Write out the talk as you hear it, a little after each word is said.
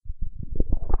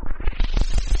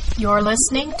You're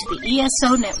listening to the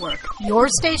ESO Network, your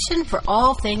station for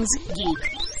all things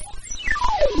geek.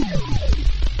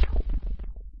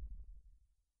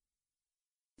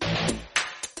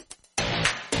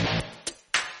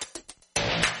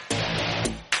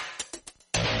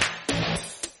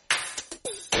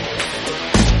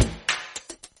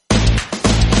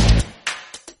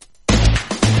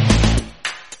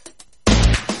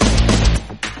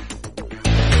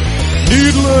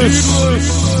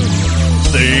 Needless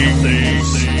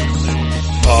Things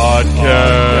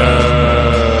Podcast.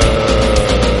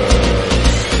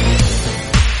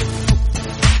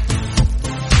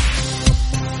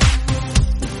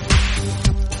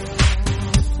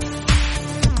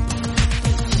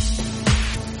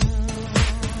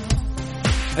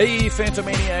 Hey,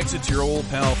 Phantomaniacs, it's your old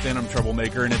pal Phantom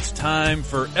Troublemaker, and it's time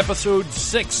for episode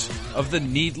 6 of the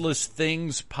Needless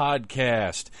Things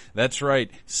Podcast. That's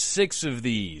right, 6 of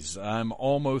these. I'm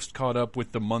almost caught up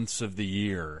with the months of the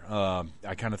year.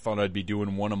 I kind of thought I'd be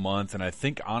doing one a month, and I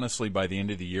think, honestly, by the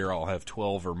end of the year, I'll have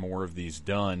 12 or more of these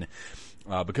done,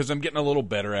 because I'm getting a little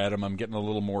better at them. I'm getting a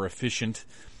little more efficient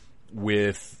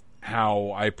with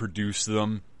how I produce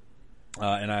them,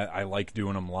 and I like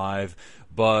doing them live.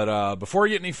 But before I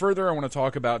get any further, I want to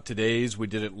talk about today's. We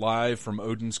did it live from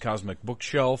Odin's Cosmic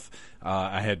Bookshelf.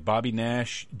 I had Bobby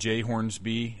Nash, Jay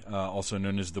Hornsby, also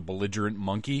known as the Belligerent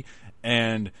Monkey.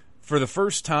 And for the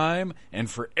first time, and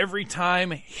for every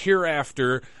time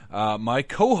hereafter, my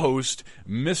co-host,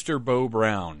 Mr. Bo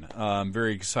Brown. I'm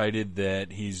very excited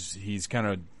that he's kind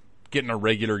of getting a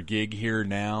regular gig here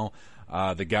now.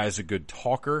 The guy's a good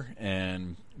talker,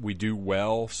 and we do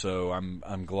well, so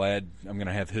I'm glad I'm going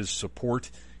to have his support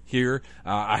here.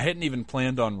 I hadn't even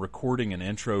planned on recording an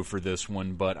intro for this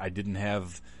one, but I didn't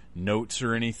have notes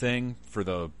or anything for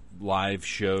the live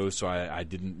show, so I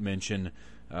didn't mention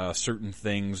certain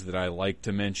things that I like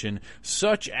to mention,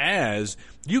 such as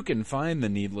you can find the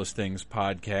Needless Things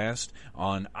podcast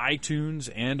on iTunes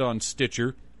and on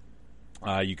Stitcher.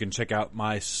 You can check out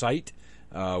my site,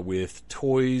 with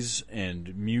toys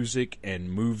and music and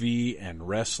movie and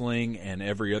wrestling and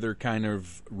every other kind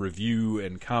of review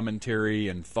and commentary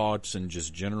and thoughts and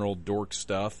just general dork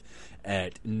stuff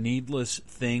at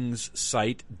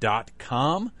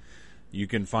needlessthingssite.com. You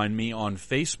can find me on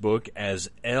Facebook as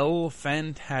L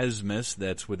Phantasmus,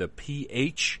 that's with a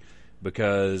PH,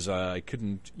 because I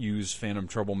couldn't use Phantom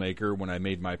Troublemaker when I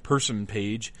made my person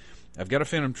page. I've got a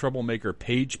Phantom Troublemaker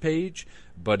page,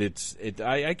 but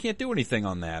I can't do anything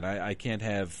on that. I can't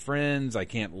have friends. I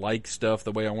can't like stuff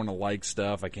the way I want to like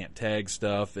stuff. I can't tag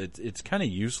stuff. It's kind of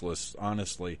useless,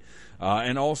 honestly.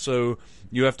 And also,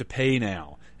 you have to pay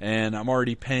now. And I'm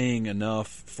already paying enough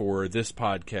for this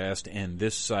podcast and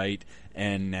this site,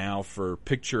 and now for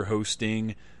picture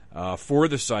hosting for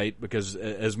the site, because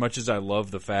as much as I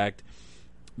love the fact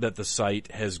that the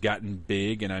site has gotten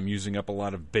big and I'm using up a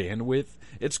lot of bandwidth,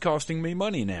 it's costing me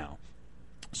money now.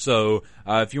 So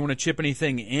if you want to chip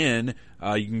anything in,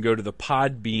 you can go to the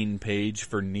Podbean page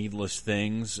for Needless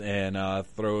Things and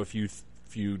throw a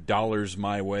few dollars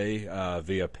my way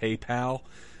via PayPal.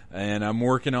 And I'm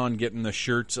working on getting the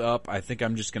shirts up. I think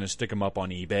I'm just going to stick them up on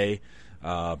eBay.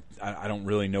 I don't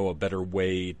really know a better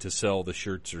way to sell the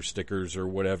shirts or stickers or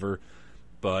whatever.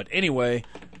 But anyway,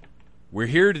 we're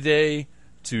here today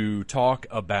to talk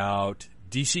about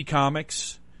DC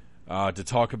Comics, to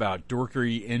talk about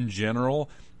dorkery in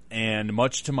general, and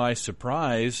much to my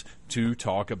surprise, to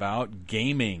talk about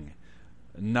gaming.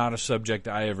 Not a subject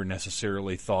I ever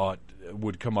necessarily thought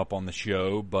would come up on the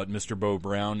show, but Mr. Bo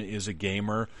Brown is a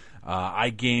gamer.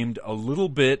 I gamed a little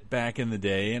bit back in the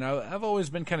day, and I've always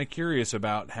been kind of curious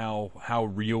about how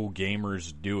real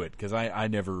gamers do it, because I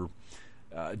never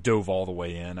dove all the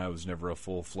way in. I was never a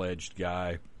full-fledged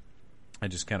guy. I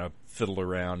just kind of fiddled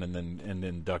around and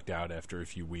then ducked out after a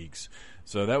few weeks.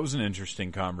 So that was an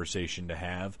interesting conversation to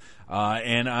have.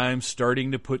 And I'm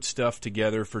starting to put stuff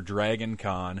together for Dragon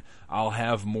Con. I'll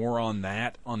have more on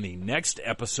that on the next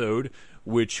episode,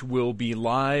 which will be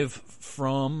live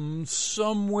from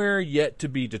somewhere yet to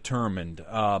be determined.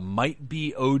 Might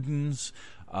be Odin's.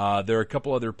 There are a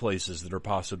couple other places that are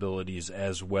possibilities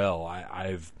as well.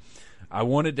 I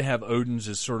wanted to have Odin's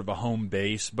as sort of a home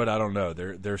base, but I don't know.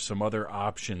 There's some other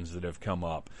options that have come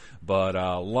up. But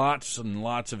lots and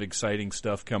lots of exciting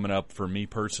stuff coming up for me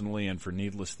personally and for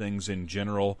Needless Things in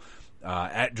general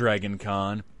at Dragon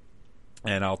Con.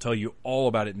 And I'll tell you all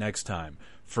about it next time.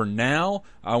 For now,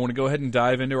 I want to go ahead and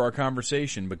dive into our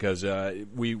conversation because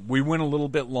we went a little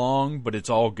bit long, but it's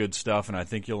all good stuff, and I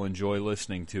think you'll enjoy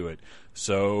listening to it.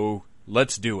 So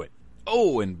let's do it.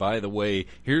 Oh, and by the way,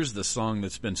 here's the song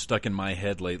that's been stuck in my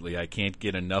head lately. I can't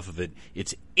get enough of it.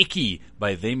 It's Icky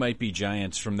by They Might Be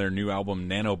Giants from their new album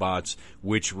Nanobots,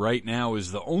 which right now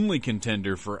is the only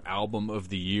contender for Album of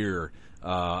the Year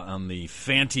on the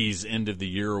Fanties End of the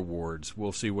Year Awards.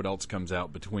 We'll see what else comes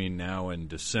out between now and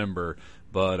December.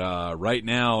 But right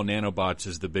now, Nanobots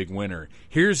is the big winner.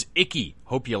 Here's Icky.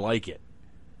 Hope you like it.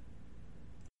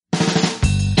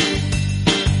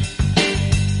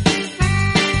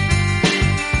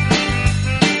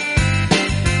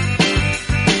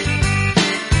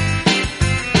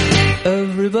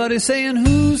 Everybody's saying,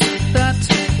 who's that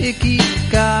icky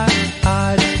guy?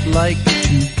 I'd like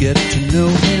to get to know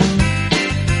him.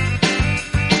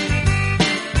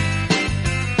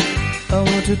 I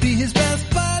want to be his best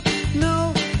bud.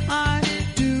 No, I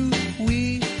do.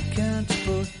 We can't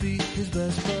both be his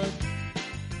best bud.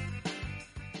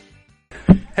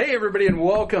 Hey everybody, and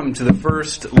welcome to the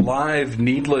first live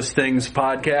Needless Things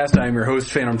podcast. I'm your host,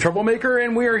 Phantom Troublemaker,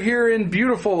 and we are here in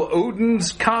beautiful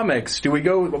Odin's Comics. Do we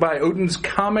go by Odin's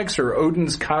Comics or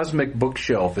Odin's Cosmic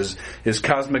Bookshelf? Is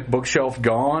Cosmic Bookshelf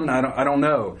gone? I don't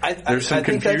know. There's some confusion. I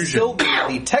think that's still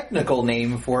the technical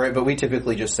name for it, but we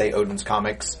typically just say Odin's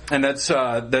Comics. And that's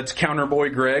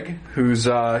Counterboy Greg, who's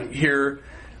here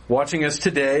watching us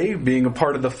today, being a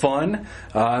part of the fun.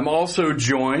 I'm also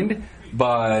joined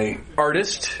by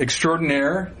artist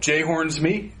extraordinaire Jay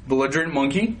Hornsby, Belligerent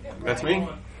Monkey. That's me.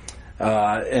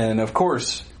 And of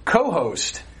course,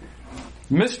 co-host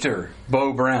Mr.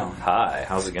 Bo Brown. Hi,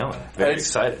 how's it going? Very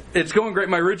excited. It's going great.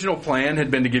 My original plan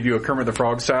had been to give you a Kermit the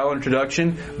Frog style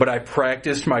introduction, but I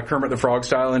practiced my Kermit the Frog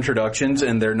style introductions,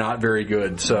 and they're not very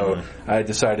good. So I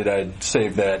decided I'd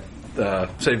save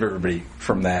everybody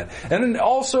from that. And then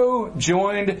also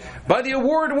joined by the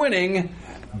award-winning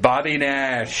Bobby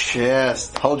Nash. Yes,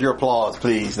 hold your applause,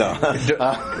 please. No. The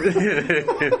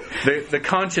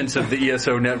conscience of the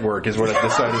ESO network is what I've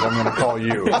decided I'm going to call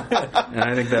you. And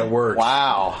I think that works.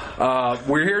 Wow.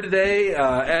 We're here today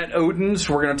at Odin's.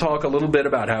 We're going to talk a little bit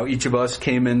about how each of us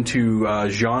came into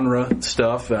genre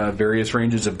stuff, various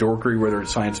ranges of dorkery, whether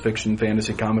it's science fiction,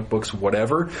 fantasy, comic books,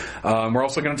 whatever. We're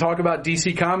also going to talk about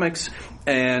DC Comics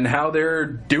and how they're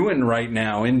doing right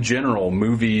now in general,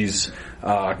 movies,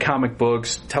 comic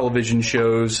books, television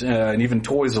shows, and even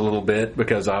toys a little bit,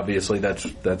 because obviously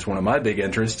that's one of my big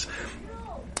interests.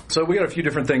 So we got a few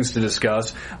different things to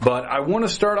discuss, but I want to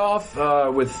start off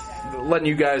with letting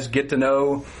you guys get to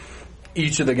know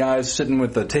each of the guys sitting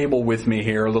with the table with me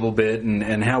here a little bit,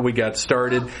 and how we got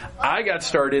started. I got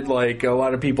started, like a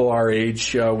lot of people our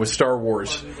age, with Star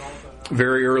Wars.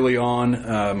 Very early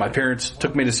on, my parents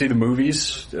took me to see the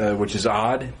movies, which is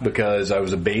odd because I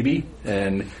was a baby,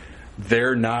 and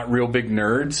they're not real big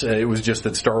nerds. It was just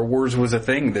that Star Wars was a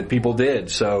thing that people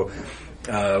did. So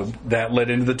that led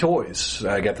into the toys.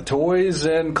 I got the toys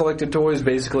and collected toys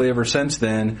basically ever since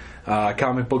then.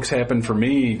 Comic books happened for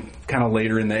me kind of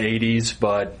later in the 80s,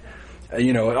 but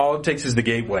all it takes is the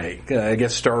gateway. I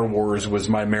guess Star Wars was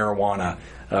my marijuana,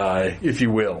 if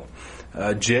you will.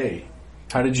 Jay,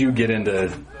 how did you get into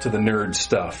the nerd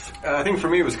stuff? I think for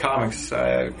me it was comics.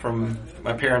 From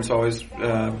my parents always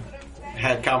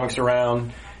had comics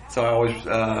around, so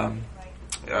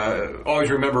I always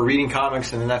remember reading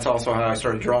comics, and then that's also how I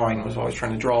started drawing. Was always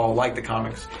trying to draw like the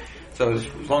comics. So as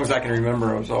long as I can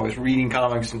remember, I was always reading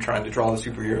comics and trying to draw the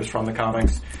superheroes from the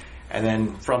comics. And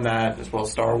then from that, as well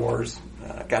as Star Wars,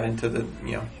 got into the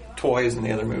toys and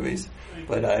the other movies.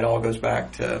 But it all goes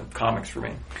back to comics for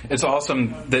me. It's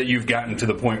awesome that you've gotten to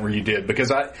the point where you did,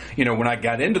 because when I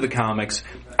got into the comics,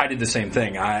 I did the same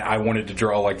thing. I wanted to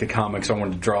draw like the comics. I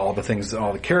wanted to draw all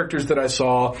the characters that I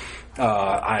saw.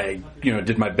 I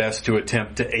did my best to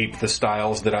attempt to ape the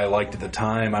styles that I liked at the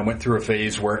time. I went through a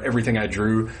phase where everything I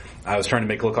drew, I was trying to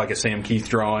make look like a Sam Keith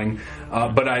drawing.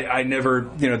 But I never,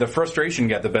 the frustration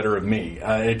got the better of me.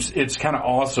 It's kind of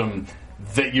awesome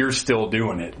that you're still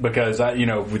doing it, because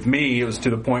with me it was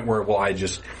to the point where I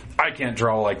can't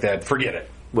draw like that. Forget it.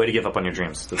 Way to give up on your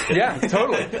dreams. Yeah,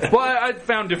 totally. Well, I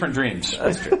found different dreams.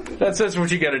 That's true. That's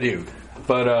what you got to do.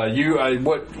 But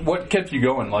what kept you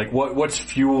going? Like what's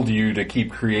fueled you to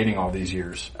keep creating all these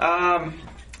years? I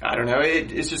don't know.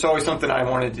 It's just always something I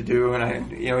wanted to do,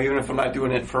 and even if I'm not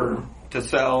doing it to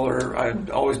sell, or I'm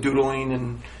always doodling,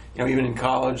 and even in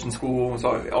college and school,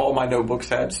 all my notebooks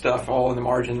had stuff all in the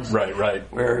margins. Right.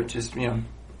 Where it just,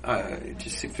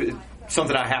 it's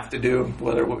something I have to do,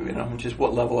 whether, just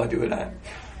what level I do it at.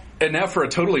 And now for a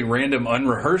totally random,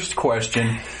 unrehearsed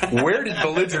question, where did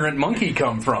Belligerent Monkey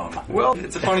come from? Well,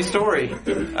 it's a funny story.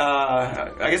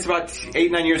 I guess about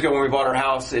 8-9 years ago when we bought our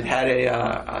house, it had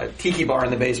a tiki bar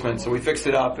in the basement, so we fixed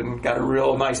it up and got a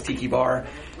real nice tiki bar.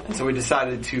 And so we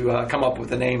decided to come up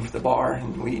with a name for the bar,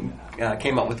 and we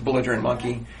came up with Belligerent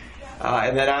Monkey.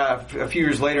 And then a few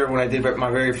years later, when I did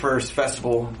my very first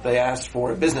festival, they asked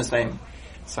for a business name.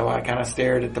 So I kind of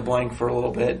stared at the blank for a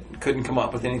little bit, couldn't come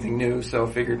up with anything new, so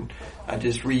figured I'd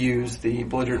just reuse the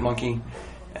Belligerent Monkey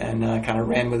and kind of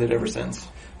ran with it ever since.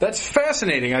 That's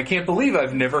fascinating. I can't believe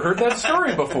I've never heard that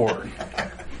story before.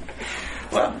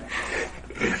 Well,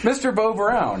 Mr. Bo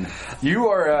Brown, you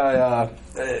are,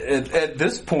 at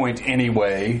this point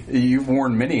anyway, you've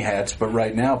worn many hats, but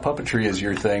right now puppetry is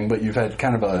your thing, but you've had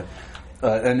kind of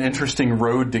an interesting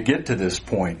road to get to this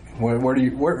point. What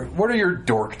are your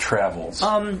dork travels?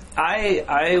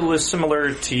 I was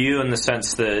similar to you in the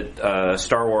sense that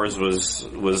Star Wars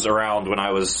was around when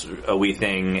I was a wee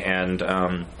thing,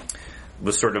 and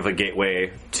was sort of a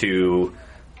gateway to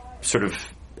sort of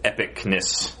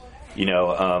epicness,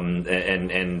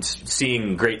 and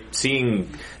seeing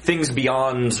things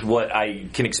beyond what I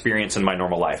can experience in my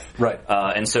normal life. Right.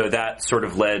 And so that sort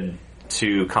of led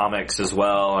to comics as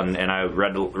well, and I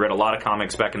read a lot of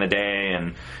comics back in the day,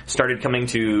 and started coming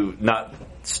to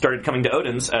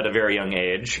Odin's at a very young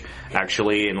age,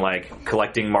 actually, and like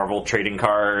collecting Marvel trading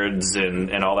cards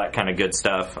and all that kind of good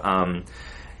stuff.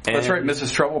 That's right.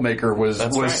 Mrs. Troublemaker was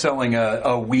right. selling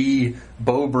a wee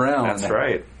Bo Brown. That's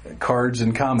right. Cards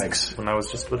and comics. When I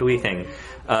was just a wee thing.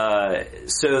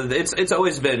 So it's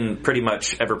always been pretty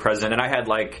much ever present, and I had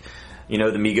like, the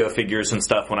Mego figures and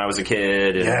stuff when I was a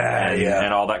kid,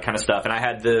 and all that kind of stuff. And I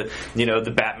had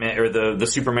the Batman or the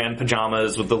Superman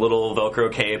pajamas with the little Velcro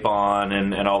cape on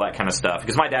and all that kind of stuff.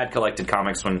 Because my dad collected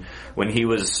comics when he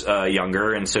was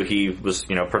younger, and so he was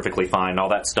perfectly fine. All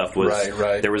that stuff was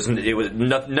right.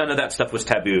 None of that stuff was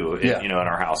taboo, in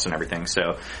our house and everything.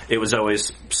 So it was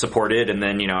always supported. And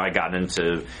then I got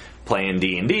into playing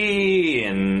D&D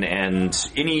and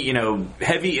any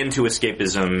heavy into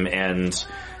escapism and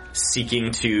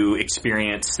seeking to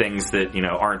experience things that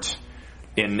aren't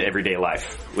in everyday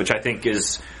life, which I think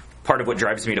is part of what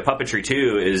drives me to puppetry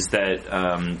too, is that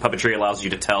puppetry allows you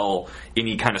to tell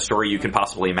any kind of story you can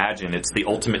possibly imagine. It's the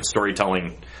ultimate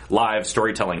live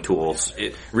storytelling tools.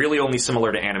 It really only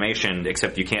similar to animation,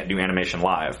 except you can't do animation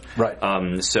live. Right.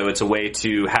 So it's a way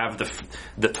to have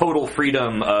the total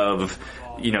freedom of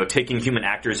taking human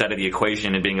actors out of the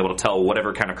equation and being able to tell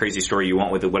whatever kind of crazy story you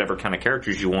want with it, whatever kind of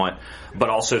characters you want, but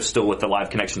also still with the live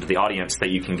connection to the audience that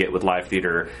you can get with live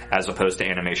theater, as opposed to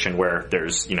animation where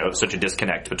there's such a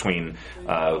disconnect between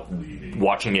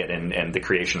watching it and the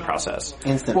creation process.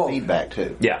 Instant feedback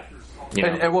too. Yeah.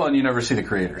 And you never see the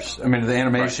creators. I mean, the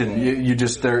animation, right. you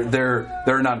just they're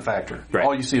a non-factor. Right.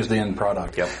 All you see is the end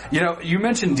product. Yep. You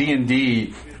mentioned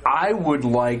D&D. I would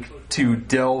like to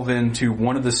delve into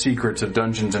one of the secrets of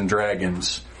Dungeons and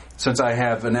Dragons, since I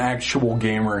have an actual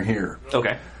gamer here.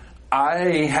 Okay.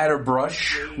 I had a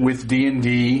brush with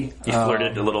D&D. You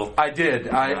flirted a little. I did.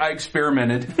 I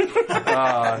experimented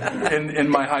in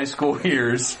my high school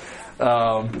years.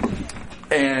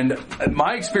 And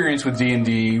my experience with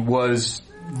D&D was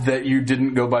that you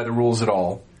didn't go by the rules at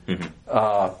all.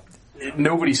 Mm-hmm.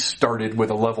 Nobody started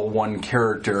with a level 1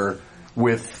 character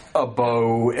with a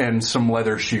bow and some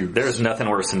leather shoes. There's nothing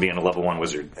worse than being a level 1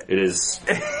 wizard. It is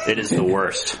the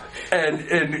worst.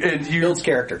 And you builds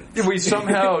character. We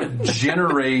somehow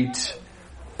generate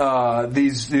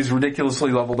these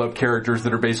ridiculously leveled up characters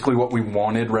that are basically what we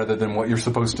wanted rather than what you're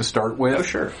supposed to start with. Oh,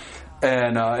 sure.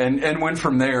 And went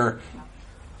from there.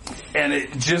 And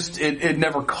it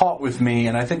never caught with me,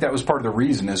 and I think that was part of the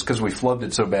reason, is because we flubbed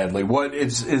it so badly. What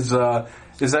is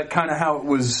that kind of how it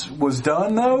was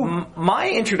done, though? My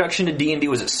introduction to D&D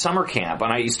was at summer camp,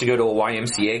 and I used to go to a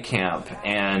YMCA camp,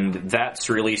 and that's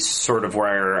really sort of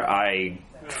where I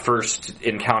first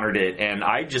encountered it, and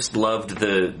I just loved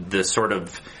the sort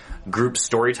of group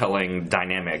storytelling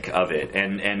dynamic of it,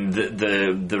 and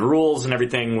the rules and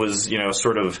everything was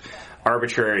sort of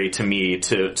arbitrary to me,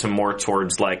 to more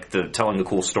towards like the telling the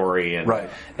cool story and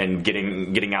right. and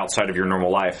getting outside of your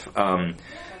normal life.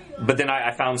 But then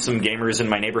I found some gamers in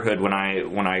my neighborhood when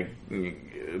I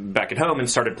back at home and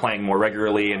started playing more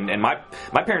regularly, and my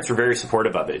parents were very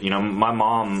supportive of it. My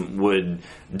mom would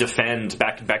defend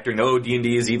back during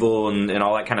D&D is evil and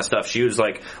all that kind of stuff. She was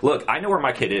like, "Look, I know where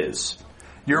my kid is.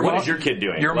 What is your kid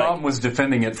doing?" Your mom was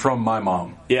defending it from my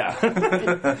mom. Yeah.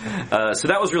 So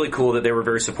that was really cool that they were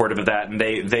very supportive of that, and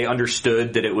they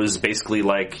understood that it was basically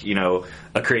like,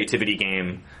 a creativity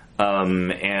game,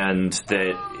 and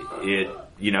that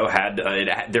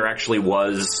there actually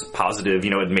was positive,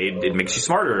 it makes you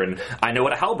smarter, and I know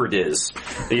what a halberd is.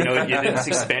 It's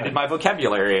expanded my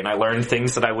vocabulary, and I learned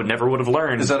things that I never would have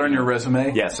learned. Is that on your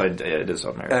resume? Yes, it is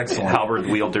on there. Excellent. Halberd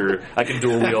wielder. I can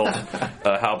dual wield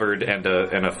a halberd and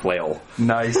a flail.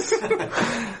 Nice. I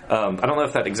don't know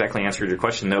if that exactly answered your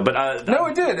question, though, but no,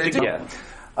 it did. It did. Yeah.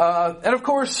 And of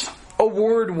course,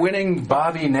 award-winning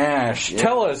Bobby Nash. Yeah.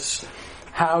 Tell us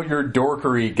how your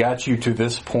dorkery got you to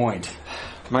this point.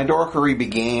 My dorkery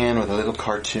began with a little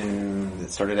cartoon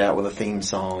that started out with a theme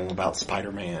song about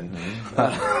Spider-Man.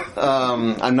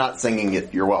 I'm not singing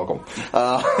it. You're welcome.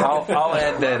 I'll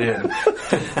add that in.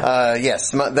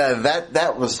 Yes,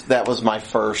 that was my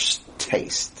first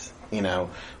taste.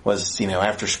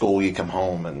 After school you come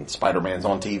home and Spider-Man's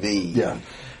on TV. Yeah,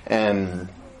 and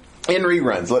in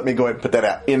reruns. Let me go ahead and put that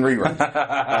out. In reruns.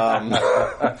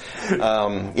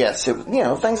 Yes,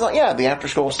 things like, the after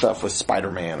school stuff with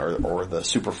Spider-Man or the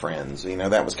Super Friends.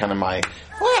 That was kind of my,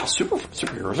 wow,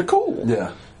 superheroes are cool.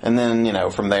 Yeah. And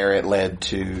then, from there it led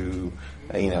to,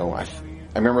 I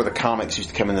remember the comics used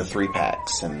to come in the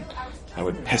 3-packs, and I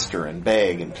would pester and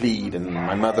beg and plead, and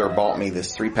my mother bought me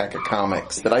this 3-pack of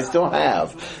comics that I still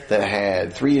have that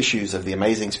had 3 issues of The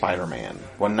Amazing Spider-Man,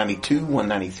 192,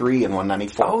 193, and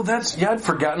 194. Oh, I'd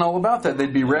forgotten all about that.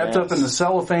 They'd be wrapped up in the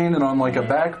cellophane and on like a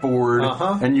backboard,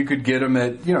 and you could get them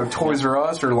at, Toys R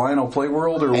Us or Lionel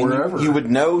Playworld or wherever. You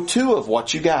would know 2 of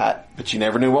what you got, but you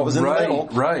never knew what was in the middle.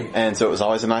 Right. And so it was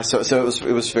always a nice, so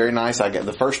it was very nice.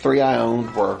 The first 3 I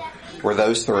owned were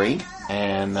those 3,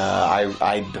 and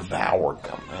I devoured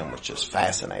them and was just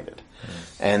fascinated.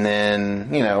 And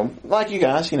then, like you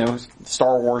guys,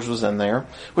 Star Wars was in there,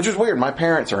 which was weird. My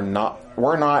parents were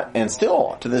not, and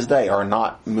still to this day are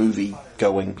not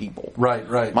movie-going people.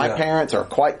 Right. My parents are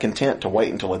quite content to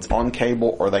wait until it's on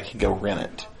cable or they can go rent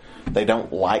it. They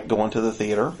don't like going to the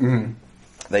theater. Mm-hmm.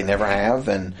 They never have,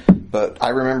 but I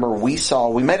remember we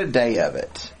made a day of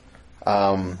it.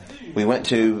 We went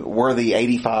to where the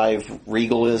 85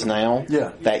 Regal is now.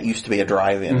 Yeah. That used to be a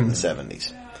drive-in in the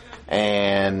 70s.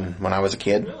 And when I was a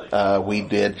kid, we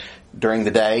did, during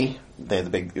the day,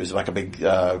 it was like a big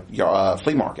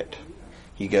flea market.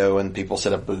 You go and people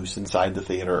set up booths inside the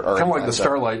theater. Kind of like the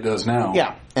Starlight does now.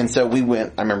 Yeah. And so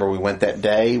I remember we went that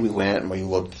day, we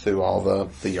looked through all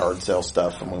the yard sale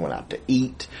stuff, and we went out to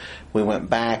eat. We went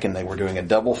back and they were doing a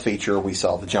double feature. We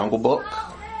saw The Jungle Book.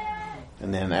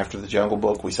 And then after The Jungle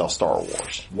Book, we saw Star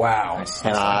Wars. Wow.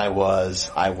 And I was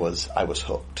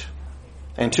hooked.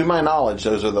 And to my knowledge,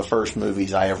 those are the first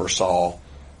movies I ever saw.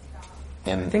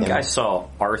 I saw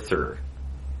Arthur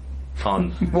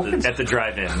at the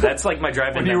drive-in. That's like my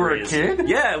drive-in memories. You were a kid?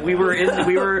 Yeah, we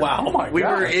were wow, oh my we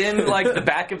were in like the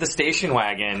back of the station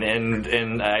wagon,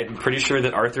 and I'm pretty sure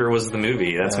that Arthur was the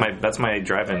movie. That's my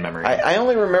drive-in memory. I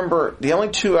only remember the only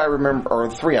 2 I remember,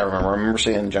 or 3 I remember. I remember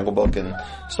seeing Jungle Book and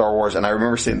Star Wars, and I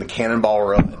remember seeing the Cannonball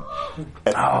Run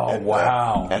at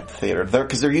the theater.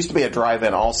 Because there used to be a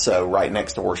drive-in also right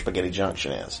next to where Spaghetti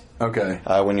Junction is. Okay.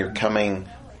 When you're coming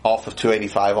off of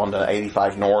 285 onto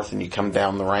 85 North, and you come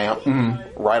down the ramp,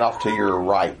 right off to your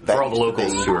right. For all the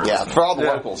locals tourists. Yeah, for all the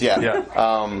locals, yeah. I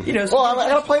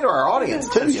got to play to our audience,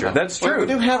 too. That's true. We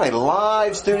do have a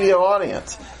live studio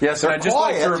audience. Yes, and I'd just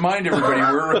like to remind everybody,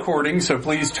 we're recording, so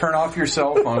please turn off your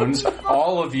cell phones,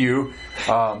 all of you.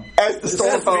 As the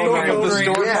store phone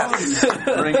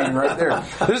ringing right there.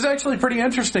 This is actually pretty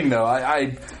interesting, though.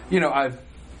 I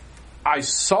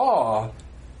saw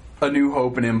A New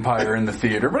Hope and Empire in the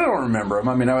theater, but I don't remember them.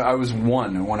 I mean, I was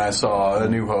 1 when I saw A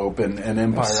New Hope and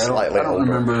Empire. I don't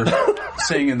remember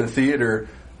seeing in the theater.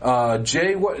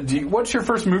 Jay, what's your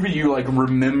first movie you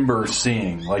remember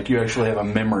seeing? Like you actually have a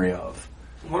memory of?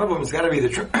 One of them has got to be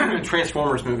the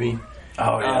Transformers movie.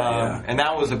 Oh yeah. And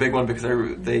that was a big one because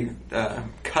they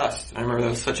cussed. I remember that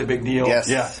was such a big deal. Yes.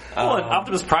 Yeah. And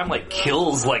Optimus Prime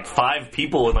kills 5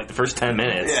 people in the first 10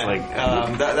 minutes.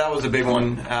 Yeah. That was a big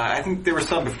one. I think there were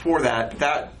some before that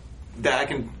I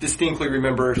can distinctly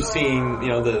remember seeing.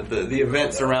 The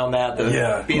events around that.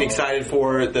 Being excited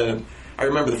for it. I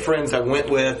remember the friends I went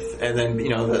with, and then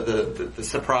the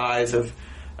surprise of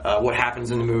what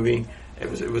happens in the movie. It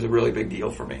was a really big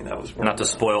deal for me. That was not to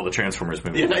spoil the Transformers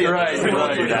movie. Right.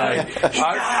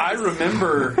 I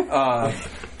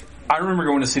remember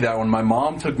going to see that one. My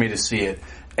mom took me to see it,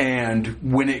 and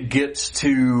when it gets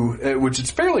to, which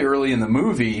it's fairly early in the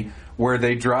movie, where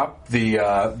they drop the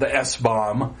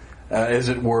S-bomb, as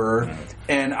it were.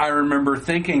 And I remember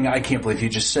thinking, I can't believe you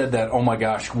just said that. Oh my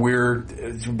gosh, she's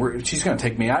going to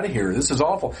take me out of here. This is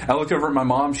awful. I looked over at my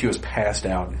mom. She was passed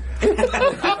out.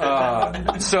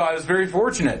 So I was very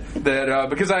fortunate that,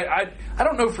 because I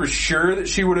don't know for sure that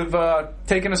she would have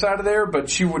taken us out of there, but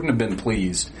she wouldn't have been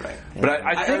pleased. Right. But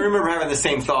I think, remember having the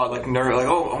same thought, like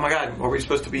oh my God, are we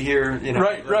supposed to be here? You know,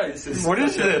 right. What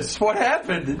is this? What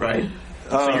happened? Right.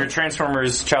 So your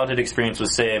Transformers childhood experience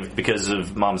was saved because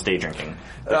of Mom's day drinking.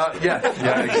 Yeah,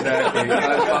 exactly.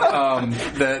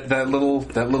 That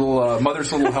little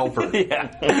Mother's Little Helper.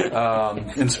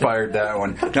 Inspired that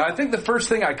one. Now, I think the first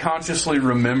thing I consciously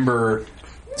remember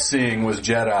seeing was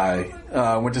Jedi.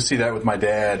 I went to see that with my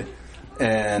dad,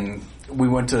 and we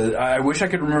went to. I wish I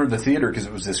could remember the theater because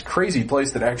it was this crazy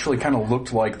place that actually kind of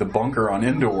looked like the bunker on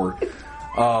Endor.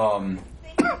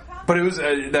 But it was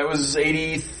that was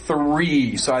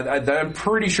 83, so I'm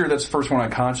pretty sure that's the first one I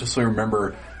consciously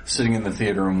remember sitting in the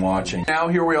theater and watching. Now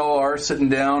here we all are sitting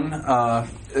down,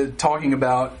 talking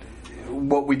about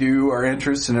what we do, our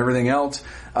interests, and everything else.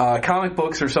 Comic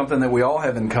books are something that we all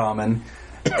have in common,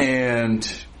 and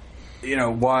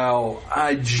while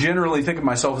I generally think of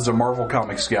myself as a Marvel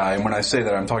Comics guy, and when I say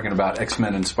that, I'm talking about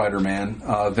X-Men and Spider-Man,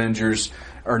 Avengers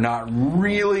are not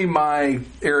really my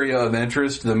area of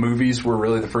interest. The movies were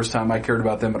really the first time I cared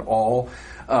about them at all.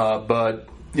 But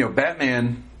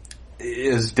Batman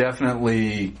is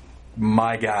definitely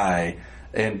my guy.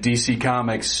 And DC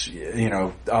Comics,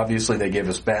 obviously they gave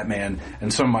us Batman.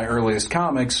 And some of my earliest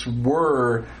comics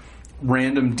were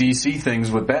random DC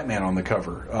things with Batman on the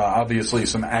cover. Obviously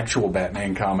some actual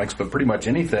Batman comics, but pretty much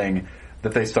anything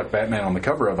that they stuck Batman on the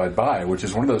cover of, I'd buy, which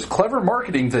is one of those clever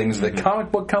marketing things that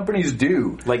comic book companies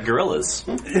do. Like gorillas.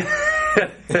 And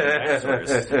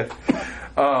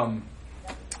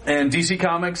DC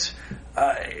Comics,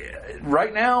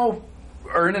 right now,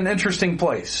 are in an interesting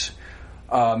place.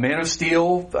 Man of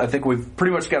Steel, I think we've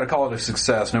pretty much got to call it a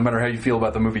success, no matter how you feel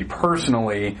about the movie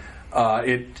personally.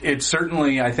 It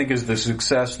certainly, I think, is the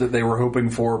success that they were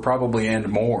hoping for, probably, and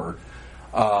more.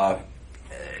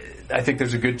 I think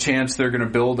there's a good chance they're going to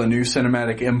build a new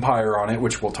cinematic empire on it,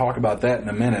 which we'll talk about that in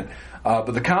a minute.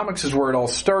 But the comics is where it all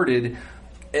started.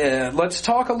 Let's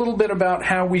talk a little bit about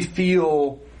how we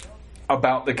feel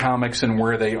about the comics and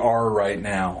where they are right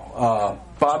now.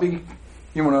 Bobby,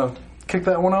 you want to kick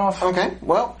that one off? Okay.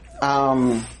 Well,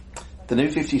 the New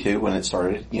 52, when it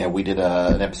started, we did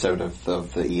an episode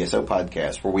of the ESO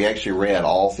podcast where we actually read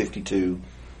all 52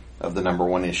 of the number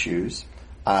one issues.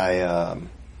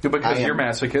 Because you're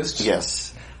masochists.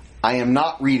 Yes. I am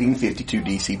not reading 52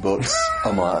 DC books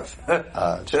a month.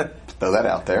 Just throw that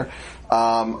out there.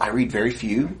 I read very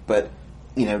few, but,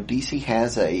 DC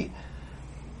has a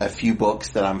few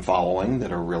books that I'm following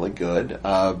that are really good.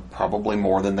 Probably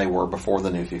more than they were before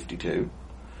the New 52.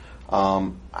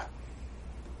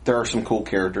 There are some cool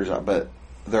characters, but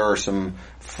there are some,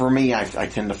 for me, I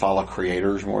tend to follow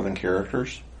creators more than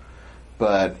characters.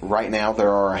 But right now,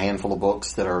 there are a handful of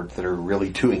books that are really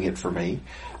doing it for me.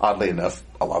 Oddly enough,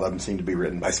 a lot of them seem to be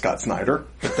written by Scott Snyder.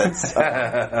 But that's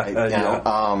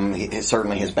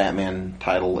certainly his Batman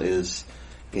title is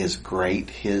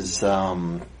great. His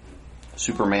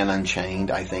Superman Unchained,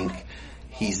 I think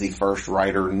he's the first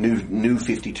new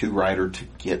 52 writer to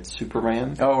get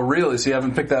Superman. Oh, really? So you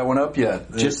haven't picked that one up yet?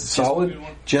 It's solid.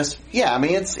 Yeah. I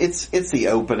mean, it's the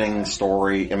opening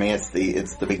story. I mean, it's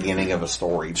the beginning of a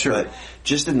story. Sure. But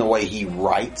just in the way he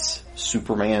writes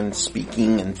Superman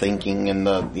speaking and thinking in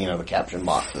the caption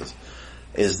boxes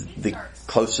is the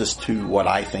closest to what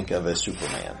I think of as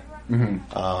Superman.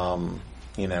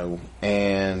 Mm-hmm.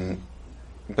 And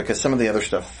because some of the other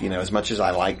stuff, as much as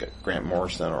I like Grant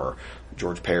Morrison or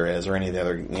George Perez or any of the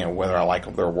other, whether I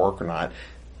like their work or not,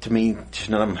 to me, just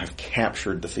none of them have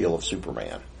captured the feel of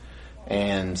Superman.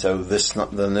 And so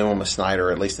the new one with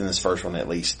Snyder, at least in this first one, at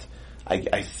least,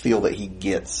 I feel that he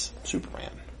gets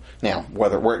Superman. Now,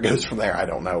 where it goes from there, I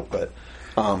don't know, but,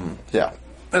 yeah.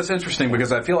 That's interesting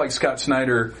because I feel like Scott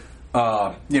Snyder,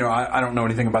 I don't know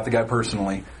anything about the guy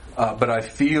personally, but I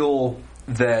feel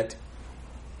that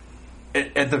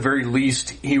at the very least,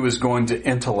 he was going to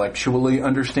intellectually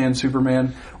understand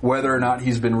Superman. Whether or not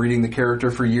he's been reading the character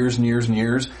for years and years and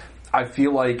years, I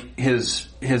feel like his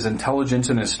intelligence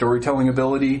and his storytelling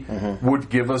ability would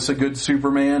give us a good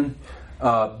Superman.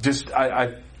 Without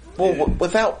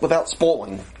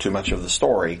spoiling too much of the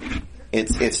story,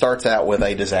 it starts out with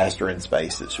a disaster in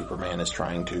space that Superman is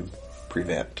trying to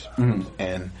prevent,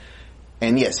 and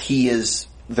yes, he is.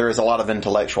 There is a lot of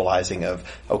intellectualizing of,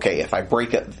 okay, if I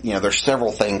break it, there's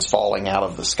several things falling out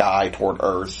of the sky toward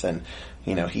Earth, and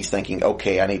he's thinking,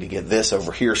 okay, I need to get this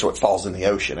over here so it falls in the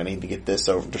ocean. I need to get this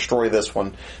over, destroy this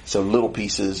one, so little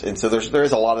pieces. And so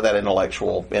there's a lot of that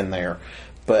intellectual in there.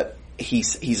 But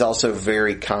he's also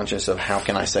very conscious of how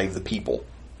can I save the people.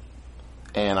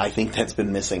 And I think that's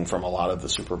been missing from a lot of the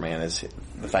Superman is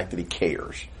the fact that he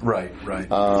cares. Right.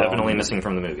 Definitely missing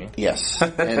from the movie. Yes.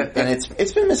 And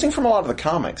it's been missing from a lot of the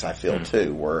comics, I feel,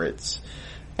 too, where it's,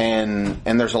 and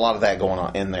there's a lot of that going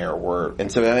on in there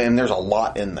and there's a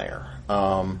lot in there.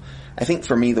 I think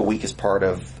for me the weakest part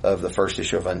of the first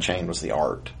issue of Unchained was the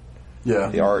art. Yeah.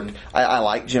 The art. I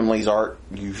like Jim Lee's art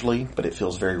usually, but it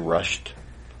feels very rushed.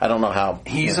 I don't know how.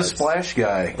 He's a splash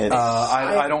guy.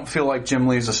 I don't feel like Jim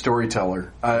Lee's a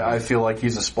storyteller. I feel like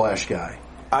he's a splash guy.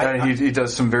 He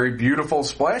does some very beautiful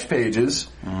splash pages,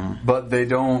 but they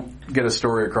don't get a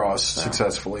story across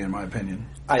successfully, in my opinion.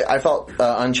 I thought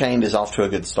Unchained is off to a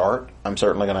good start. I'm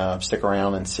certainly going to stick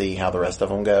around and see how the rest of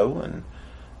them go,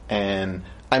 and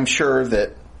I'm sure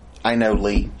that I know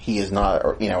Lee. He is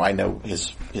not, I know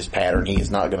his pattern. He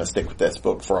is not going to stick with this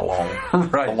book for a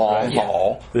long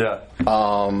haul. Yeah.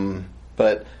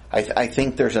 But I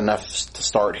think there's enough to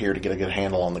start here to get a good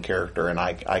handle on the character, and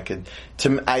I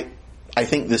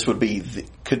think this could be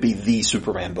the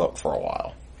Superman book for a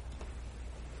while.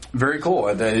 Very cool,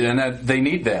 and they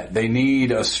need that. They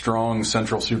need a strong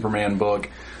central Superman book.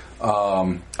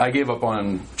 I gave up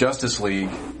on Justice League,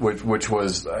 which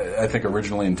was, I think,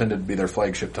 originally intended to be their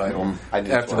flagship title.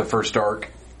 After the first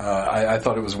arc, I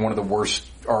thought it was one of the worst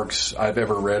arcs I've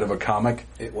ever read of a comic.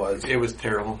 It was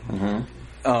terrible. Mm-hmm.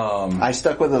 I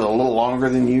stuck with it a little longer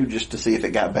than you just to see if it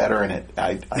got better, and it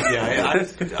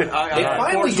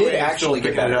finally did actually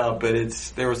get better. Up,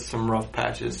 but there was some rough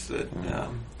patches that.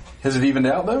 Has it evened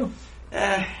out though?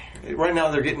 Right now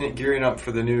they're gearing up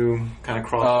for the new kind of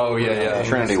crossover. Oh yeah,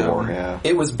 Trinity War. Yeah,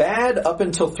 it was bad up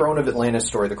until Throne of Atlantis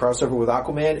story, the crossover with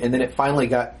Aquaman, and then it finally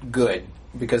got good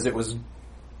because it was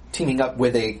teaming up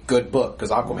with a good book because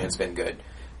Aquaman's been good.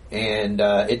 And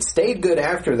it stayed good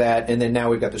after that, and then now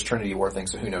we've got this Trinity War thing,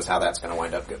 so who knows how that's going to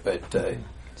wind up good. But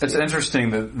it's interesting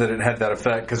that it had that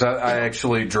effect, because I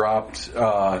actually dropped...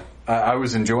 I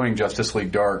was enjoying Justice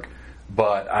League Dark,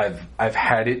 but I've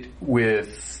had it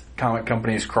with comic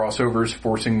companies' crossovers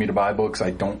forcing me to buy books I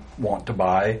don't want to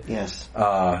buy. Yes.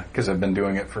 Because I've been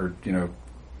doing it for,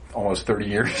 almost 30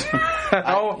 years.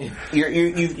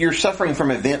 You're suffering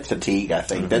from event fatigue, I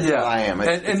think. That's what I am.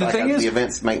 And the thing is... The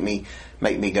events make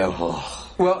me go,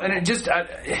 oh. Well, and it just,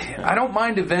 I don't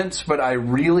mind events, but I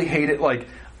really hate it. Like,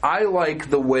 I like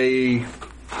the way,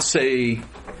 say,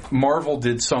 Marvel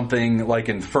did something like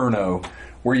Inferno,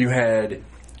 where you had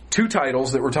 2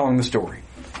 titles that were telling the story.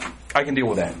 I can deal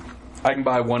with that. I can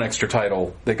buy one extra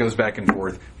title that goes back and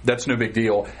forth. That's no big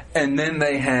deal. And then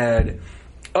they had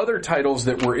other titles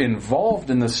that were involved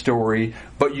in the story,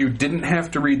 but you didn't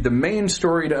have to read the main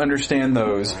story to understand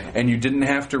those, and you didn't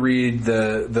have to read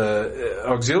the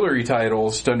auxiliary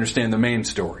titles to understand the main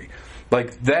story.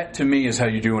 Like, that to me is how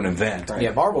you do an event. Right.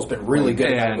 Yeah, Marvel's been really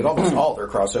good at that with almost all their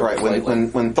crossovers.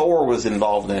 Right, when Thor was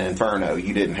involved in Inferno,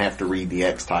 you didn't have to read the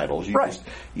X titles.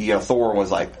 Thor was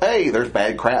like, hey, there's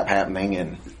bad crap happening,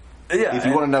 and if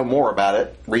you want to know more about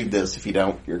it, read this. If you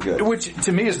don't, you're good. Which,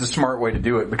 to me, is the smart way to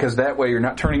do it, because that way you're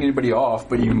not turning anybody off,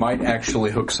 but you might actually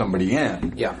hook somebody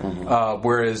in. Yeah.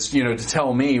 Whereas, to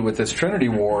tell me with this Trinity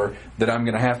War that I'm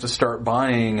going to have to start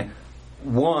buying,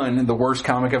 1, the worst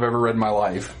comic I've ever read in my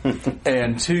life,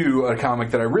 and 2, a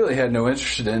comic that I really had no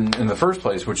interest in the first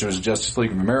place, which was Justice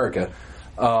League of America,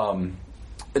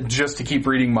 just to keep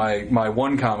reading my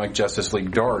one comic, Justice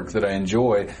League Dark, that I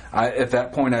enjoy. At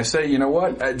that point, I say, you know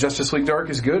what, Justice League Dark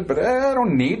is good, but I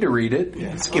don't need to read it.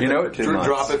 Yeah,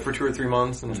 drop it for 2 or 3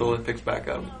 months until it picks back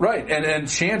up. Right, and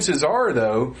chances are,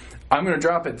 though, I'm going to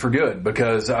drop it for good,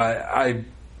 because I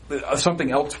something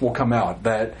else will come out.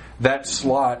 That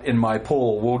slot in my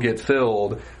pull will get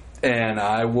filled, and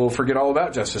I will forget all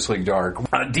about Justice League Dark.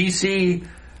 DC...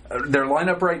 Their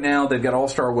lineup right now, they've got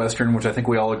All-Star Western, which I think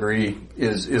we all agree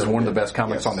is one of the best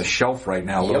comics on the shelf right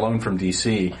now, let alone from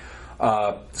DC.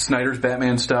 Snyder's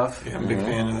Batman stuff. Yeah, I'm a big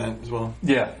fan of that as well.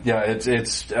 Yeah, it's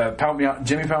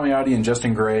Jimmy Palmiotti and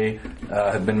Justin Gray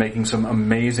have been making some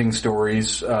amazing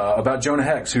stories about Jonah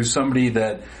Hex, who's somebody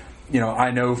that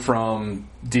I know from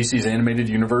DC's animated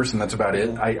universe, and that's about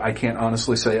it. I can't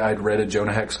honestly say I'd read a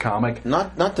Jonah Hex comic.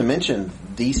 Not to mention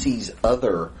DC's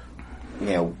other,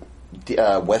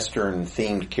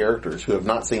 Western-themed characters who have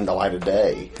not seen the light of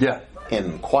day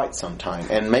in quite some time,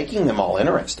 and making them all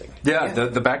interesting. Yeah,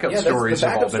 the backup stories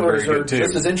have all been very good, too.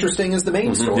 Just as interesting as the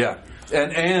main story. Yeah,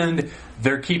 and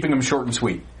they're keeping them short and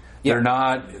sweet. They're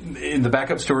not, the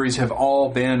backup stories have all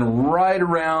been right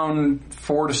around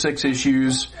 4 to 6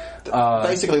 issues.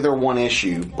 Basically, they're one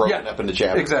issue broken up into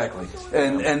chapters. Exactly.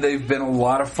 And they've been a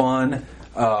lot of fun.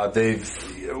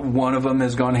 One of them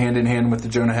has gone hand in hand with the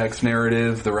Jonah Hex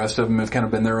narrative. The rest of them has kind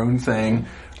of been their own thing.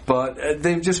 But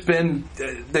they've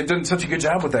done such a good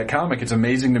job with that comic. It's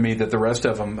amazing to me that the rest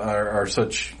of them are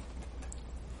such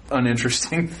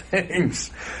uninteresting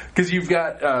things. Because you've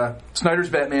got Snyder's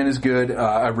Batman is good.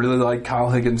 I really like Kyle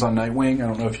Higgins on Nightwing. I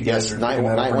don't know if you guys are looking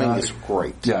at it or Nightwing not. is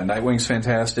great. Yeah, Nightwing's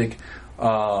fantastic.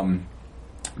 But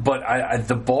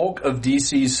the bulk of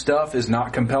DC's stuff is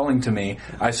not compelling to me.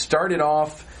 I started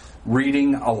off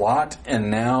reading a lot,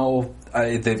 and now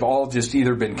they've all just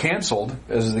either been canceled,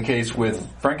 as is the case with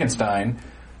Frankenstein,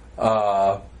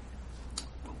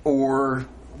 or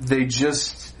they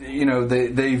just,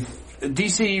 they've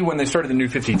DC, when they started the New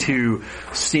 52,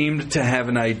 seemed to have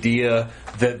an idea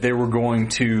that they were going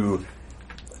to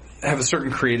have a certain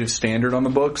creative standard on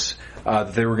the books.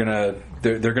 They were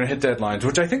they're gonna hit deadlines,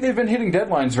 which I think they've been hitting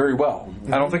deadlines very well.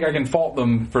 I don't think I can fault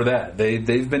them for that.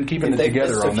 They've been keeping it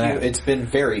together on that. It's been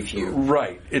very few.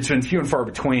 Right. It's been few and far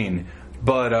between.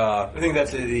 But I think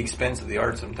that's at the expense of the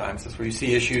art sometimes. That's where you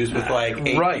see issues with like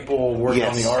 8 people working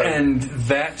on the art. And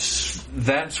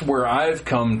that's where I've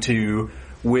come to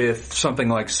with something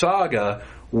like Saga,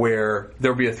 where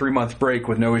there'll be a 3-month break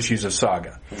with no issues of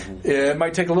Saga. It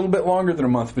might take a little bit longer than a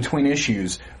month between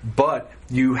issues, but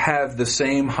you have the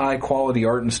same high quality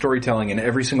art and storytelling in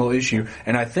every single issue,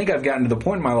 and I think I've gotten to the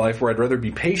point in my life where I'd rather be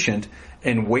patient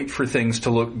and wait for things to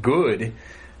look good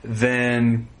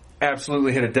than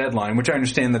absolutely hit a deadline, which I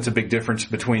understand that's a big difference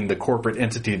between the corporate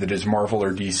entity that is Marvel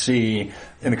or DC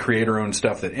and the creator-owned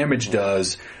stuff that Image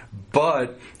does,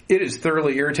 but it is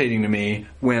thoroughly irritating to me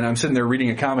when I'm sitting there reading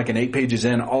a comic and 8 pages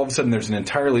in, all of a sudden there's an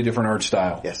entirely different art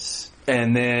style. Yes.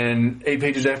 And then 8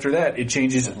 pages after that, it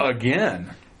changes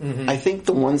again. Mm-hmm. I think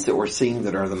the ones that we're seeing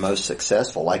that are the most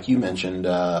successful, like you mentioned,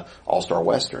 All-Star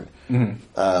Western,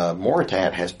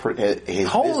 Moritat has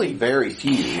very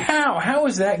few. How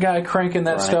is that guy cranking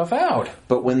that stuff out?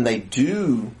 But when they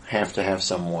do have to have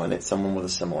someone, it's someone with a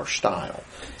similar style.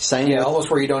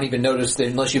 Almost where you don't even notice that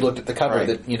unless you looked at the cover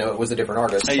that it was a different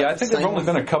artist. Yeah, I think there's only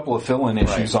been a couple of fill-in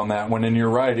issues on that one, and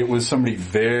you're right, it was somebody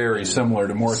very similar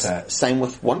to Moritat. Same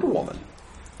with Wonder Woman.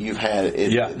 They've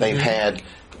had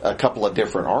a couple of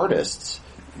different artists,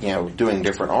 doing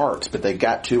different arts, but they've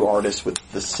got 2 artists with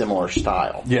the similar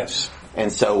style. Yes.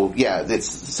 And so,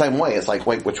 it's the same way. It's like,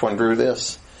 wait, which one drew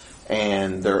this?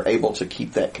 And they're able to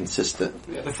keep that consistent.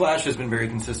 Yeah, the Flash has been very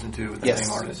consistent too with the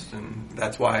same artist, and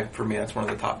that's why, for me, that's one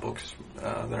of the top books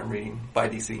that I'm reading by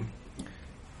DC.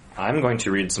 I'm going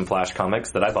to read some Flash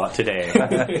comics that I bought today.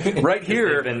 right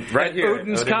here at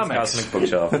Odin's Comics. Cosmic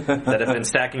Bookshelf, that have been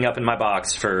stacking up in my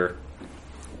box for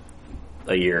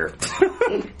a year.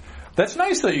 That's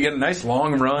nice, though. You get a nice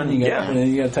long run. You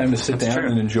got time to sit down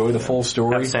and enjoy the full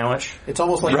story. Have a sandwich. It's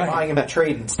almost like buying him a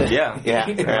trade instead.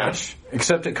 Yeah.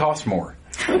 Except it costs more.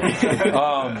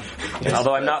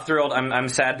 Although I'm not thrilled. I'm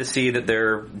sad to see that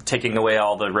they're taking away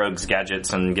all the Rogue's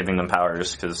gadgets and giving them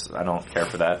powers, because I don't care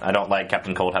for that. I don't like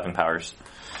Captain Cold having powers.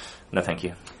 No, thank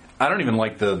you. I don't even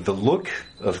like the look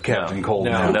of Captain Cold.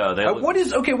 No.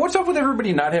 What's up with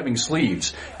everybody not having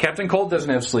sleeves? Captain Cold doesn't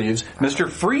have sleeves. Mr.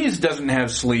 Freeze doesn't have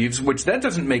sleeves, which that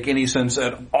doesn't make any sense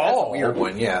at all. That's a weird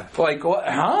one, yeah. Like, what?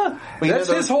 Huh?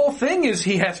 That's his whole thing, is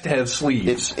he has to have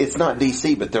sleeves. It's not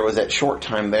DC, but there was that short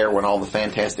time there when all the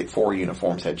Fantastic Four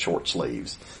uniforms had short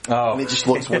sleeves. Oh. And it just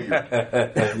looks weird.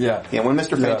 Yeah. Yeah, when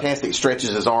Mr. Fantastic stretches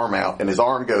his arm out and his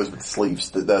arm goes with sleeves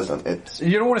that doesn't,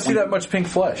 you don't want to see that much pink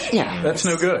flesh. Yeah. That's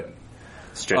no good.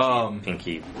 Stretchy,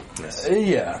 pinky-ness.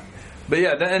 Yeah. But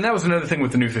yeah, and that was another thing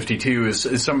with the New 52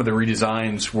 is some of the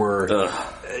redesigns were...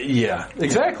 yeah,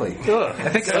 exactly. I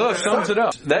think sums it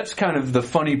up. That's kind of the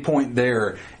funny point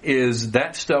there, is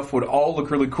that stuff would all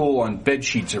look really cool on bed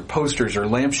sheets or posters or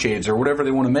lampshades or whatever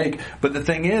they want to make. But the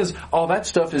thing is, all that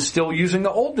stuff is still using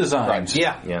the old designs.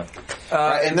 Right. Yeah.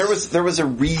 And there was a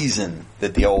reason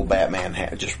that the old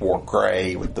Batman just wore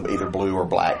gray with either blue or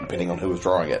black, depending on who was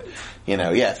drawing it.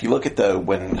 If you look at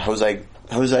when Jose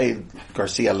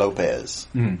Garcia Lopez,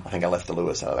 I think I left the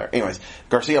Lewis out of there. Anyways,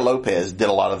 Garcia Lopez did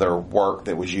a lot of their work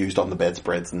that was used on the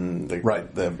bedspreads and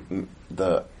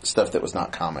the stuff that was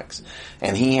not comics,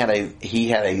 and he had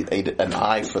an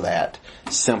eye for that.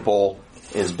 Simple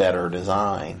is better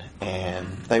design, and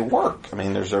they work. I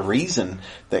mean, there's a reason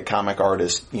that comic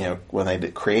artists, when they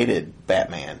created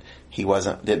Batman, he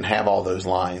didn't have all those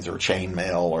lines or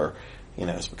chainmail or,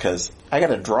 it's because I got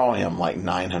to draw him like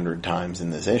 900 times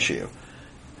in this issue.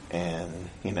 And,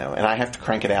 and I have to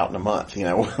crank it out in a month,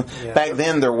 Back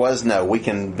then there was no, we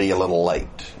can be a little late,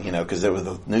 because it was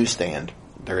a newsstand.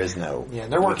 There is no. Yeah,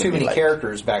 and there weren't too many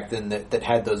characters back then that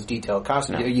had those detailed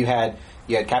costumes. No. You had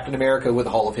Captain America with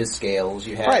all of his scales.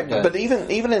 You had right, but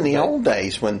even in the old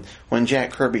days when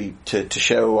Jack Kirby to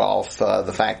show off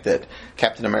the fact that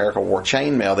Captain America wore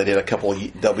chainmail, they did a couple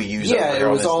of W's. Yeah, over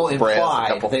it was all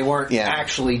implied. They weren't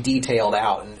actually detailed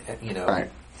out,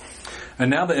 Right. And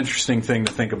now the interesting thing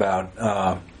to think about,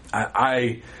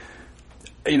 I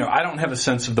don't have a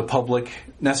sense of the public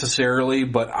necessarily,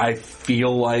 but I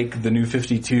feel like the New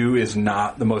 52 is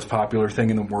not the most popular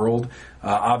thing in the world.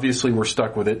 Obviously, we're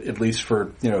stuck with it, at least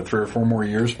for, 3 or 4 more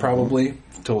years probably,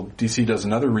 until DC does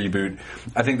another reboot.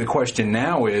 I think the question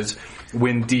now is,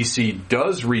 when DC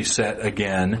does reset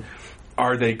again,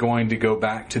 are they going to go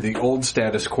back to the old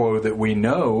status quo that we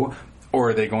know,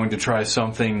 or are they going to try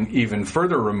something even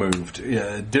further removed,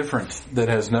 different, that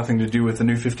has nothing to do with the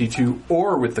New 52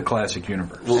 or with the classic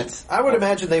universe? I would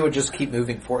imagine they would just keep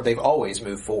moving forward. They've always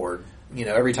moved forward.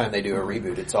 Every time they do a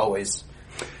reboot, it's always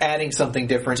adding something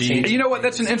different. You know what?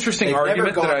 That's an interesting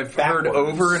argument that I've heard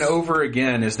over and over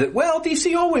again, is that,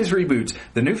 DC always reboots.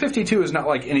 The New 52 is not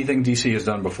like anything DC has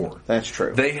done before. That's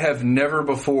true. They have never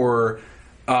before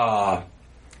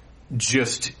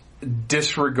just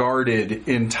disregarded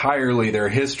entirely their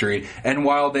history, and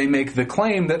while they make the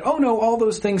claim that, oh no, all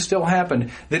those things still happened,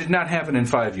 they did not happen in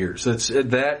 5 years. I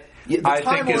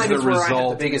think is the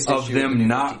result of them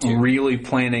not really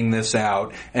planning this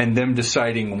out and them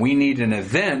deciding we need an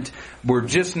event. We're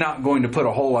just not going to put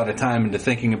a whole lot of time into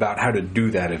thinking about how to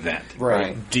do that event.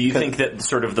 Right. Do you think that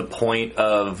sort of the point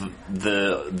of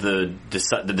the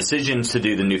decisions to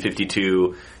do the New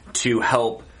 52 to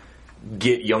help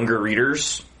get younger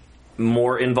readers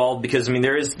more involved? Because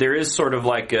there is sort of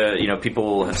like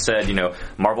people have said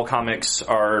Marvel comics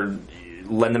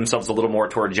lend themselves a little more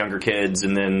towards younger kids,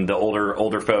 and then the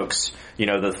older folks, the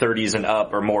 30s and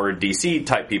up, are more DC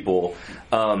type people,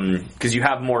 because you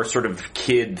have more sort of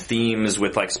kid themes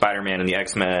with like Spider-Man and the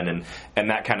X-Men and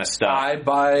that kind of stuff. I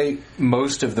buy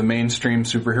most of the mainstream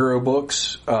superhero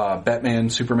books, Batman,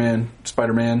 Superman,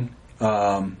 Spider-Man,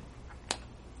 Iron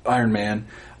Man.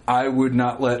 I would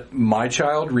not let my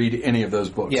child read any of those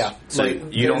books. Yeah. So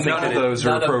you don't think none of those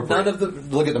are appropriate? None of them.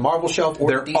 Look at the Marvel shelf or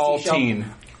they're the DC all shelf. teen.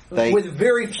 With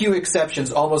very few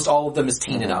exceptions, almost all of them is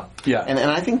teen and up. Yeah. And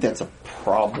I think that's a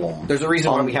problem. There's a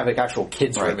reason why we have an actual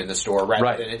kids room in the store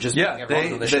rather than it just being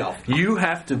everything on the shelf. You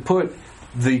have to put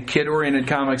the kid-oriented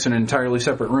comics in an entirely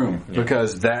separate room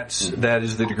because that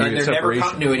is the degree and of separation.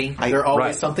 Never continuity. They're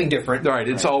always something different. Right.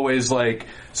 It's always like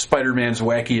Spider-Man's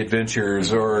Wacky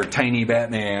Adventures or Tiny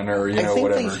Batman or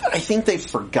whatever. I think they've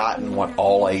forgotten what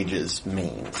all ages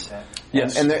means.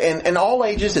 Yes. And all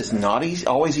ages, it's not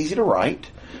always easy to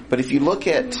write. But if you look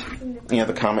at,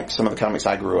 the comics, some of the comics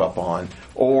I grew up on,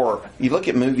 or you look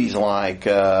at movies like,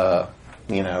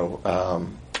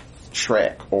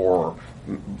 Shrek or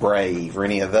Brave or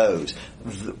any of those,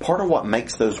 part of what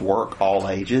makes those work all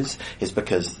ages is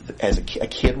because as a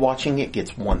kid watching it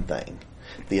gets one thing.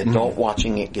 The adult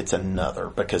watching it gets another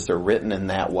because they're written in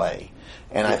that way.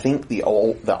 And I think the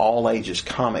all ages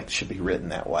comics should be written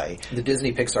that way. The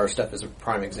Disney Pixar stuff is a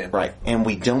prime example. Right. And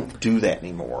we don't do that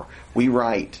anymore. We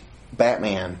write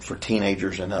Batman for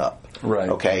teenagers and up. Right.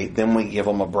 Okay. Then we give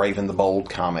them a Brave and the Bold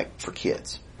comic for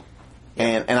kids.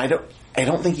 And I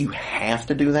don't think you have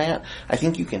to do that. I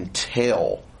think you can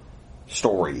tell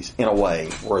stories in a way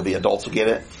where the adults will get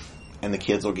it and the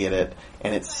kids will get it,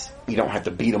 and you don't have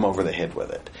to beat them over the head with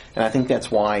it. And I think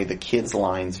that's why the kids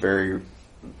lines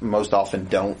most often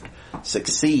don't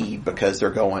succeed, because they're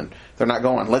not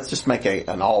going, let's just make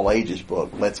an all ages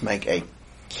book. Let's make a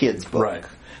kids book. Right.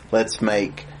 Let's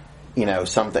make,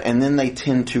 something. And then they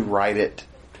tend to write it,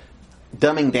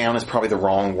 dumbing down is probably the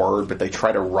wrong word, but they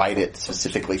try to write it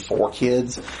specifically for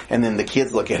kids. And then the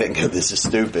kids look at it and go, this is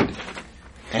stupid.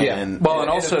 And, well, and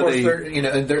also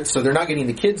so they're not getting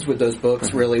the kids with those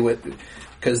books really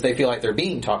because they feel like they're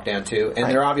being talked down to,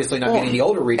 and they're obviously not getting the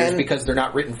older readers because they're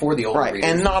not written for the older readers.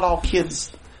 And not all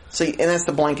kids. See, and that's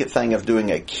the blanket thing of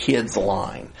doing a kids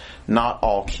line. Not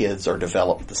all kids are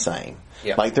developed the same.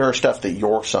 Yeah. Like there are stuff that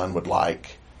your son would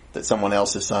like that someone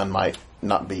else's son might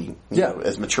not be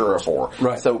as mature for.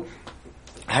 Right. So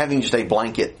having just a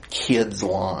blanket kids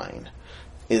line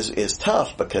is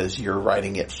tough because you're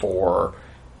writing it for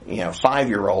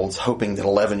 5-year-olds hoping that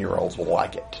 11-year-olds will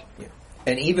like it. Yeah.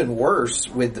 And even worse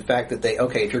with the fact that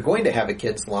if you're going to have a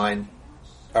kids line,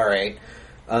 all right,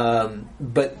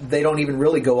 but they don't even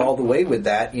really go all the way with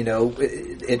that.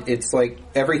 It's like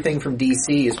everything from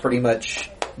DC is pretty much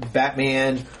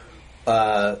Batman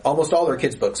almost all their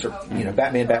kids' books are,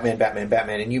 Batman, Batman, Batman,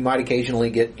 Batman, and you might occasionally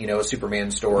get, a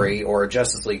Superman story or a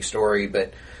Justice League story,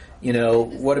 but,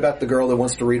 what about the girl that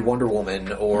wants to read Wonder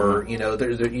Woman? Or,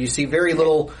 you see very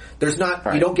little,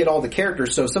 you don't get all the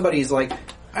characters, so somebody's like,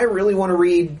 I really want to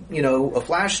read, a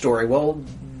Flash story. Well,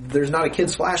 there's not a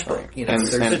kid's Flash book.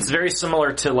 It's very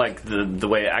similar to like the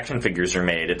way action figures are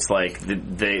made. It's like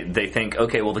they think,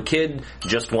 okay, well the kid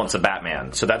just wants a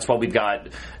Batman, so that's why we've got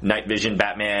Night Vision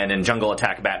Batman and Jungle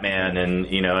Attack Batman and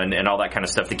and all that kind of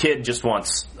stuff. The kid just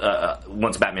wants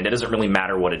Batman. It doesn't really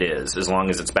matter what it is as long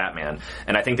as it's Batman.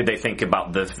 And I think that they think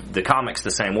about the comics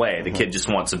the same way. The kid just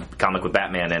wants a comic with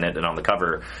Batman in it and on the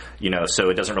cover, so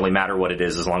it doesn't really matter what it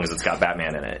is as long as it's got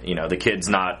Batman in it. The kid's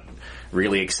not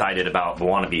really excited about the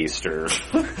Wannabeast,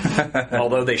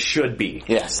 although they should be.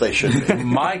 Yes, they should be.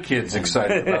 My kid's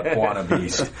excited about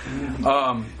Wannabeast.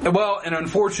 And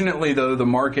unfortunately, though, the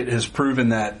market has proven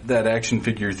that action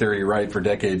figure theory right for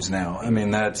decades now. I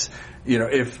mean, that's,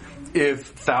 if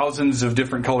thousands of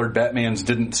different colored Batmans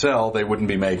didn't sell, they wouldn't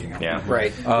be making them. Yeah,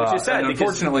 right. Which is sad, and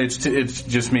unfortunately, it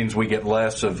just means we get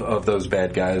less of those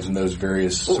bad guys and those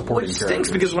various supporting which characters.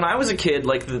 Stinks because when I was a kid,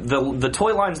 like the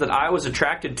toy lines that I was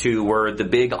attracted to were the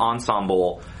big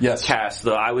ensemble cast.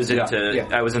 I was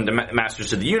into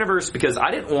Masters of the Universe because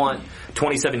I didn't want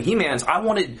 27 He-Mans. I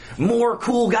wanted more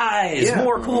cool guys,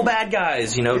 more cool bad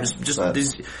guys. Just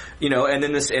these. And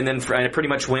then I pretty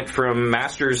much went from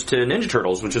Masters to Ninja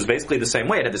Turtles, which was basically the same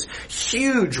way. It had this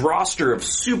huge roster of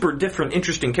super different,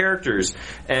 interesting characters,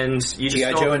 and you just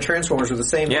G.I. Joe and Transformers were the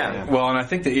same. Yeah. Well, and I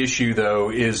think the issue though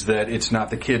is that it's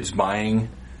not the kids buying.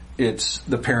 It's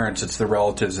the parents, it's the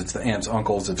relatives, it's the aunts,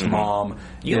 uncles, it's mom.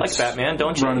 You like Batman,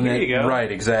 don't you? Here you go.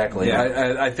 Right, exactly.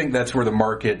 Yeah. I think that's where the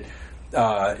market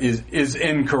is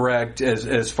incorrect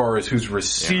as far as who's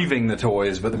receiving the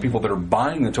toys, but the people that are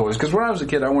buying the toys. Because when I was a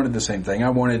kid, I wanted the same thing. I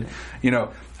wanted,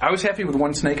 I was happy with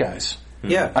one Snake Eyes.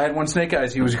 Yeah, I had one Snake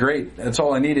Eyes. He was great. That's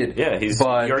all I needed. Yeah, you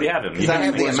already have him. Because I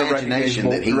have the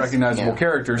imagination that he's recognizable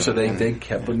character, so they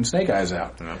kept putting Snake Eyes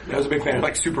out. I was a big fan of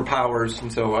like superpowers,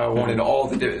 and so I wanted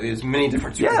as many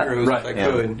different superheroes as I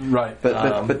could. Right,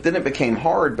 but then it became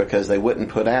hard because they wouldn't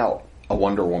put out a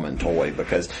Wonder Woman toy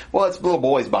because, it's little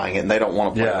boys buying it and they don't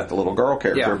want to play with the little girl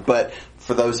character. Yeah. But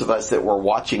for those of us that were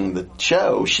watching the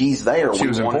show, she's there.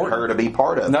 We wanted her to be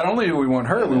part of it. Not only do we want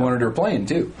her, we wanted her playing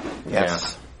too.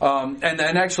 Yes. And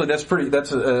actually, that's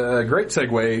a great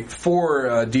segue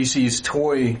for DC's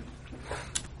toy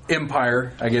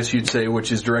empire, I guess you'd say,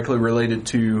 which is directly related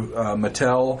to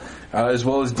Mattel, as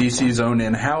well as DC's own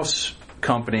in-house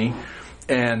company.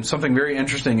 And something very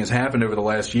interesting has happened over the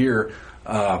last year.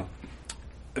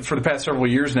 For the past several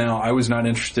years now, I was not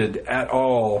interested at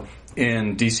all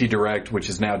in DC Direct, which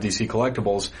is now DC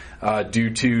Collectibles,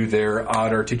 due to their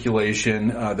odd articulation,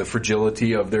 the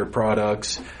fragility of their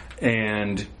products,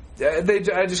 and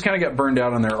I just kind of got burned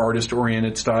out on their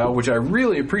artist-oriented style, which I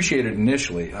really appreciated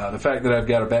initially. The fact that I've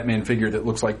got a Batman figure that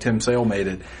looks like Tim Sale made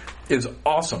it is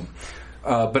awesome.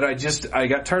 But I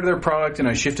got tired of their product, and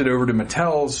I shifted over to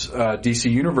Mattel's DC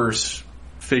Universe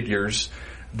figures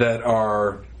that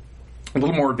are a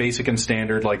little more basic and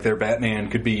standard, like their Batman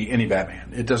could be any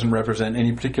Batman. It doesn't represent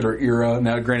any particular era.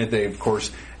 Now, granted, they, of course,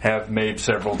 have made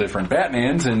several different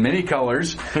Batmans in many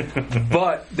colors,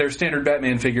 but their standard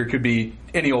Batman figure could be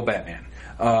any old Batman.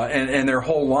 And their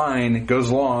whole line goes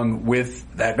along with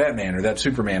that Batman or that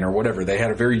Superman or whatever. They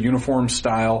had a very uniform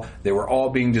style. They were all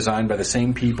being designed by the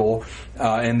same people,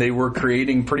 and they were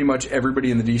creating pretty much everybody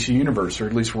in the DC universe, or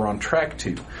at least were on track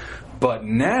to. But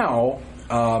now,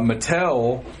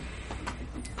 Mattel...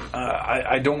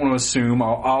 I don't want to assume.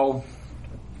 I'll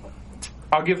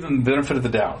give them the benefit of the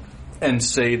doubt and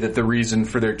say that the reason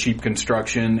for their cheap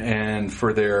construction and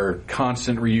for their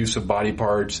constant reuse of body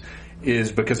parts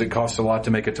is because it costs a lot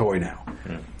to make a toy now.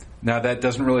 Now, that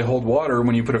doesn't really hold water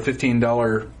when you put a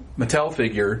 $15 Mattel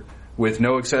figure with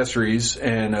no accessories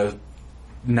and a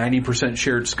 90%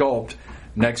 shared sculpt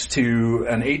next to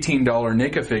an $18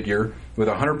 NECA figure with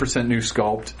 100% new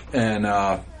sculpt and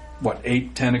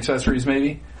 8-10 accessories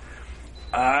maybe.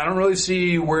 I don't really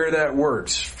see where that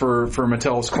works for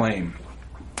Mattel's claim.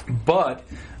 But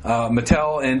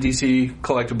Mattel and DC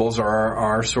Collectibles are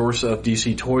our source of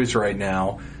DC toys right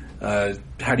now.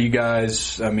 How do you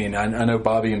guys, I know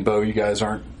Bobby and Bo, you guys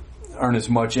aren't as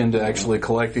much into actually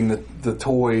collecting the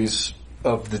toys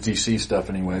of the DC stuff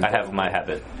anyway. I have my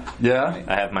habit. Yeah?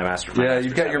 I have my master. Yeah,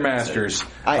 you've got your masters.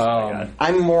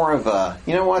 I'm more of a,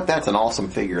 you know what, that's an awesome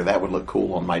figure. That would look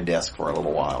cool on my desk for a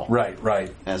little while.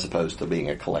 Right. As opposed to being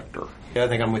a collector. Yeah, I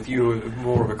think I'm with you,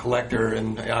 more of a collector,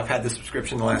 and I've had the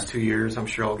subscription the last 2 years. I'm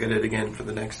sure I'll get it again for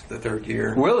the third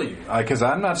year. Will you? Because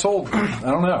I'm not sold. I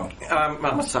don't know.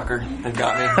 I'm a sucker. It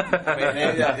got me.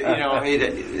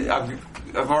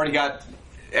 I've already got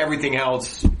everything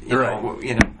else. Right.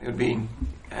 It would be.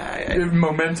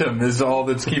 Momentum is all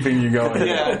that's keeping you going.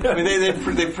 Yeah, I mean they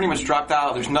pretty much dropped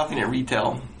out. There's nothing at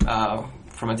retail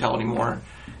from Mattel anymore.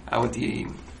 With the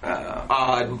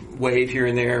odd wave here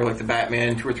and there, like the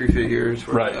Batman 2 or 3 figures,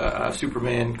 or right.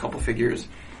 Superman, couple figures.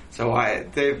 So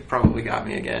they've probably got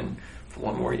me again for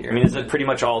one more year. I mean, is it pretty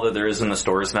much all that there is in the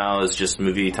stores now? Is just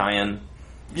movie tie-in?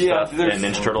 Stuff and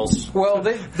Ninja Turtles? Well,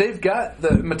 they've got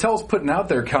Mattel's putting out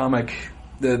their comic.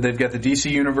 They've got the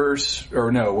DC Universe,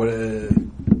 or no, what?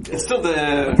 It's still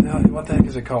the what the heck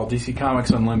is it called? DC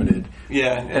Comics Unlimited.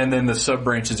 Yeah. And then the sub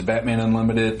branches of Batman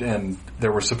Unlimited, and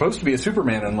there was supposed to be a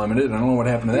Superman Unlimited. I don't know what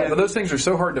happened to that, but those things are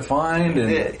so hard to find.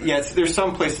 And there's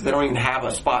some places that don't even have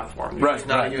a spot for them. There's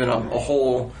not even a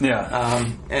whole. Yeah.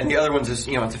 And the other ones is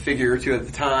it's a figure or two at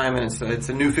the time, and it's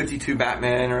a new 52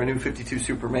 Batman or a new 52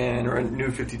 Superman or a new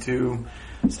 52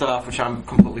 stuff, which I'm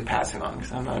completely passing on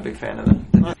because I'm not a big fan of them.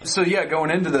 So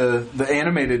going into the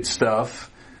animated stuff.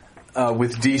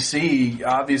 With DC,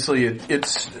 obviously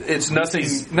it's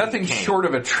nothing short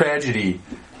of a tragedy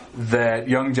that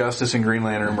Young Justice and Green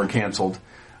Lantern were canceled.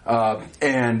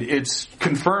 And it's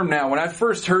confirmed now. When I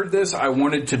first heard this, I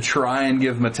wanted to try and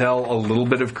give Mattel a little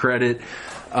bit of credit,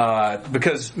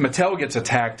 because Mattel gets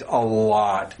attacked a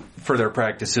lot for their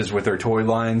practices with their toy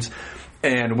lines.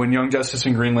 And when Young Justice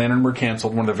and Green Lantern were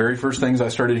canceled, one of the very first things I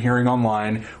started hearing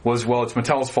online was, well, it's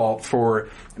Mattel's fault for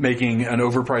making an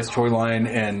overpriced toy line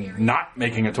and not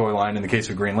making a toy line in the case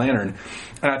of Green Lantern.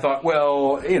 And I thought,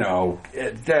 well,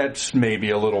 that's maybe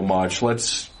a little much.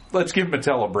 Let's give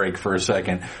Mattel a break for a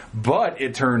second. But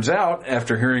it turns out,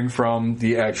 after hearing from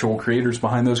the actual creators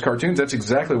behind those cartoons, that's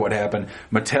exactly what happened.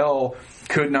 Mattel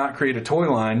could not create a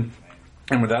toy line,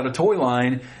 and without a toy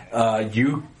line,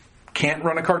 you can't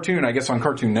run a cartoon, I guess, on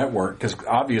Cartoon Network, because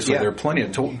obviously there are plenty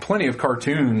of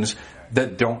cartoons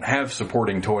that don't have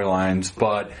supporting toy lines,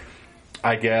 but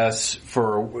I guess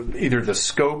for either the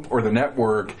scope or the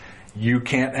network, you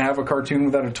can't have a cartoon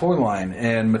without a toy line.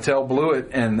 And Mattel blew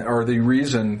it and are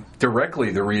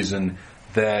directly the reason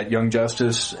that Young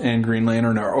Justice and Green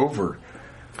Lantern are over.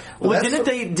 Well,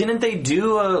 didn't they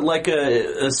do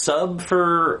a sub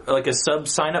for a sub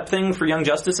sign up thing for Young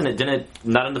Justice, and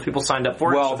none of the people signed up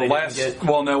for it?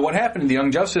 Well, no. What happened? The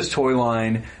Young Justice toy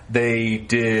line, they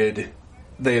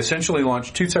essentially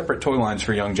launched 2 separate toy lines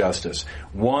for Young Justice.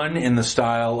 One in the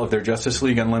style of their Justice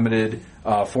League Unlimited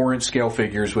 4-inch scale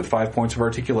figures with 5 points of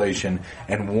articulation,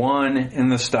 and one in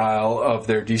the style of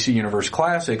their DC Universe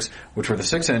Classics, which were the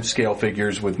 6-inch scale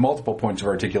figures with multiple points of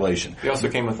articulation. They also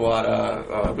came with a lot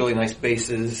of really nice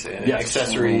bases and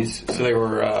accessories, so they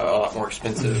were a lot more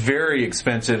expensive. Very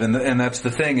expensive, and that's the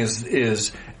thing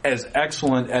is as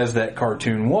excellent as that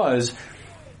cartoon was,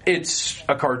 it's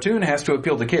a cartoon has to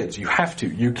appeal to kids. You have to.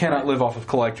 You cannot live off of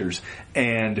collectors.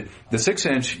 And the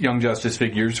 6-inch Young Justice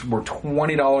figures were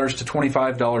 $20 to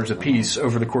 $25 a piece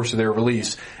over the course of their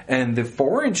release. And the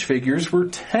 4-inch figures were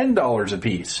 $10 a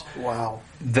piece. Wow.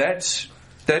 That's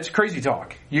crazy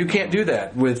talk. You can't do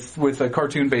that with a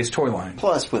cartoon-based toy line.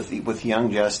 Plus, with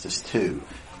Young Justice too,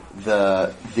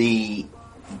 the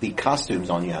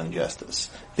costumes on Young Justice,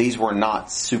 these were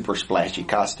not super splashy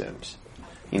costumes.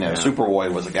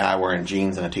 Superboy was a guy wearing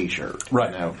jeans and a t-shirt.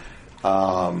 Right. There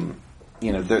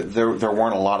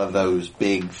weren't a lot of those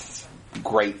big,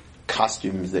 great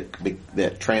costumes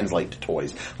that translate to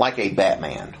toys, like a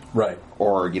Batman. Right.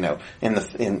 Or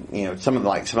some of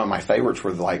my favorites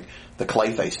were like the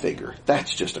Clayface figure.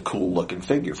 That's just a cool looking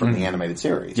figure from the animated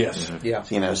series. Yes.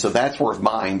 Yeah. So that's worth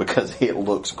buying because it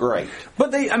looks great.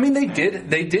 But they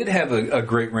did have a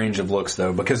great range of looks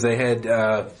though, because they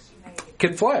had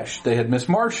Kid Flash. They had Miss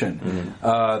Martian.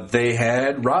 They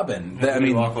had Robin.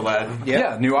 New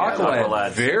Aqualad. New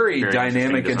Aqualad. Very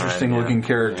dynamic, interesting looking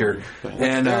character.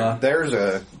 And there's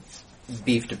a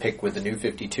beef to pick with the New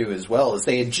 52 as well, as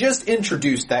they had just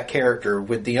introduced that character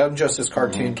with the Young Justice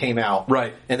cartoon came out.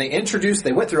 Right. And they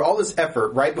went through all this effort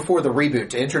right before the reboot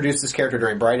to introduce this character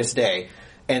during Brightest Day.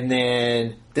 And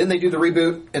then they do the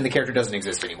reboot, and the character doesn't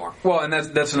exist anymore. Well, and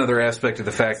that's another aspect of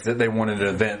the fact that they wanted an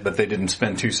event, but they didn't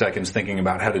spend 2 seconds thinking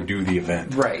about how to do the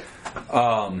event. Right.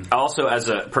 Also,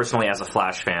 personally as a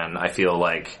Flash fan, I feel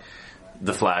like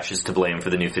the Flash is to blame for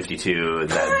the New 52.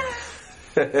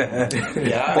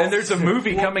 Yeah. And there's a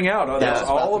movie coming out that's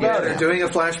all about They're it. doing a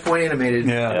Flashpoint animated.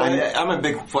 Yeah. I'm a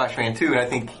big Flash fan too, and I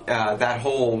think that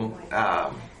whole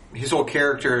his whole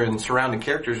character and surrounding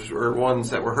characters were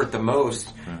ones that were hurt the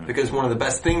most because one of the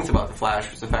best things about the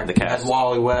Flash was the fact that he had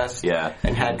Wally West,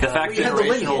 and had the fact that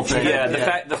generational thing.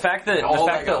 the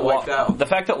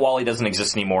fact that Wally doesn't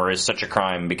exist anymore is such a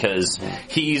crime because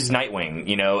he's Nightwing.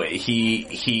 You know,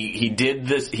 he did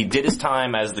this. He did his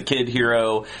time as the kid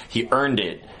hero. He earned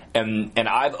it, and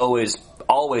I've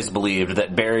always believed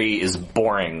that Barry is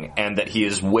boring and that he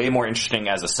is way more interesting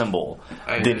as a symbol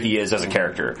than he is as a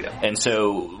character. Yeah. And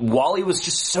so Wally was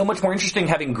just so much more interesting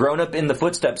having grown up in the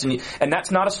footsteps. And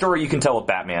that's not a story you can tell with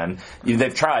Batman.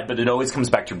 They've tried, but it always comes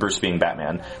back to Bruce being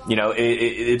Batman. You know,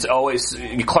 it's always,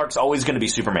 Clark's always going to be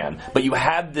Superman. But you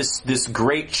had this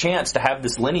great chance to have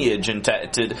this lineage and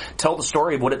to tell the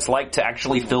story of what it's like to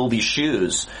actually fill these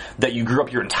shoes that you grew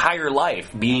up your entire life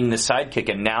being the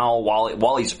sidekick, and now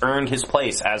Wally's earned his place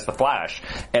as the Flash,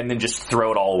 and then just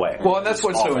throw it all away. Well, and that's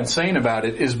what's so insane about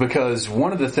it is because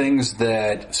one of the things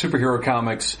that superhero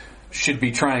comics should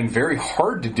be trying very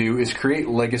hard to do is create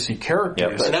legacy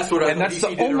characters. Yep. And that's what that's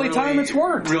the only time it's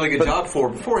worked. Really good job for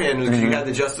beforehand because you had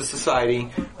the Justice Society,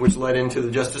 which led into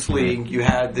the Justice League. You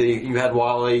had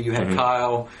Wally, you had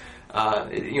Kyle.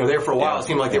 There for a while it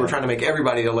seemed like they were trying to make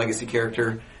everybody a legacy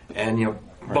character, and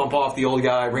bump off the old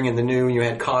guy, bring in the new. You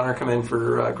had Connor come in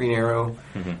for Green Arrow,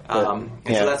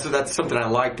 so that's something I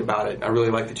liked about it. I really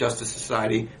liked the Justice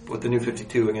Society with the New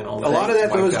 52 again. A lot of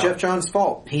that though is Jeff Johns'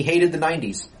 fault. He hated the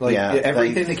 '90s.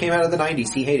 Everything that came out of the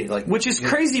 '90s, he hated. Which is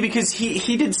crazy because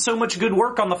he did so much good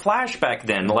work on the Flash back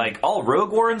then. Like all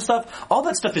Rogue War and stuff, all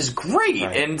that stuff is great.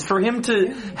 Right. And for him to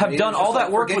have done all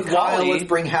that work with Kyle, Wally, let's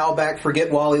bring Hal back.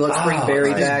 Forget Wally. Let's bring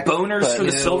Barry back. Boners for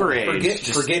the Silver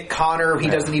Age. Forget Connor. He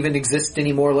doesn't even exist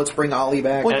anymore. Let's bring Ollie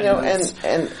back. Well,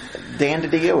 and Dan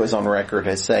DiDio is on record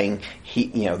as saying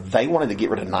they wanted to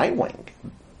get rid of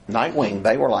Nightwing.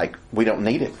 They were like, we don't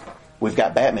need it. We've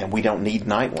got Batman. We don't need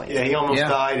Nightwing. Yeah, he almost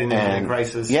died in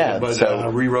Crisis. Yeah,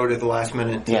 but rewrote it at the last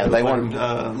minute. Yeah, they wanted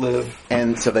him live,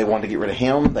 and so they wanted to get rid of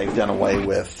him. They've done away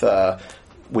with.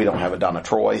 We don't have a Donna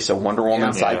Troy, so Wonder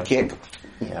Woman sidekick.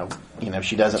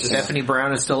 She doesn't. Stephanie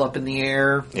Brown is still up in the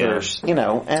air. Yeah. There's,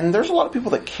 and there's a lot of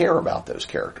people that care about those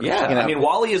characters. Yeah, I mean,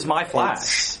 Wally is my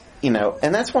Flash. And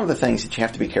that's one of the things that you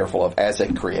have to be careful of as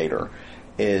a creator.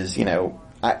 Is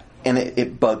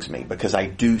it bugs me because I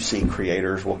do see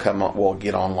creators will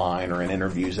get online or in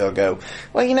interviews they'll go,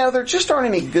 well, there just aren't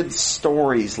any good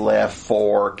stories left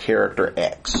for character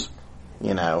X,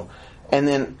 and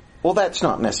then, well, that's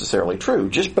not necessarily true.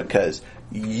 Just because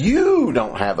you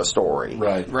don't have a story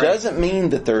doesn't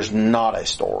mean that there's not a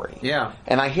story. Yeah.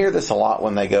 And I hear this a lot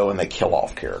when they go and they kill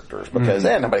off characters because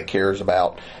nobody cares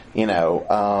about, I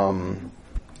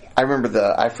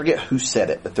remember I forget who said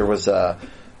it, but there was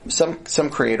some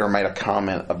creator made a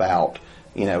comment about,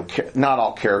 not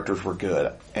all characters were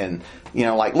good. And,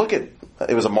 look at,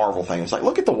 it was a Marvel thing. It's like,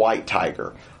 look at the White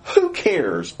Tiger. Who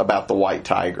cares about the White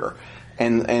Tiger?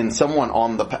 And someone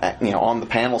on the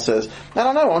panel says, I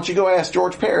don't know, why don't you go ask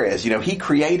George Perez? He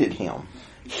created him.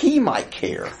 He might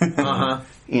care.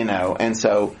 And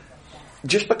so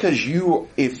just because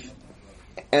and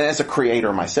as a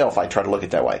creator myself, I try to look at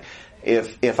it that way.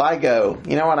 If I go,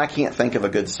 I can't think of a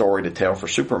good story to tell for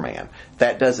Superman,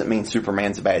 that doesn't mean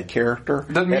Superman's a bad character.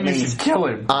 Doesn't mean you should kill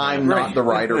him. I'm not the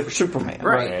writer for Superman.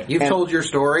 Right. You've told your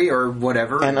story or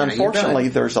whatever. And unfortunately,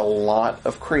 there's a lot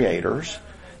of creators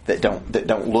that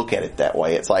don't look at it that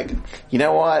way. It's like, you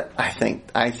know what? I think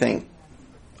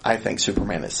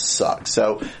Superman sucks.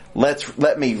 So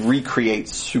let me recreate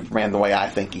Superman the way I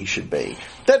think he should be.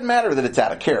 Doesn't matter that it's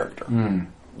out of character.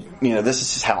 This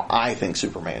is just how I think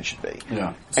Superman should be.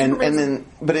 Yeah.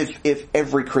 But if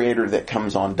every creator that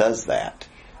comes on does that,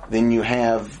 then you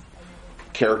have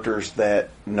characters that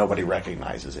nobody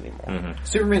recognizes anymore.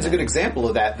 Superman's a good example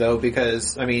of that, though,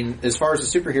 because, as far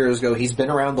as the superheroes go, he's been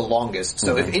around the longest.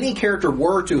 So if any character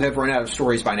were to have run out of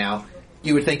stories by now,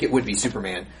 you would think it would be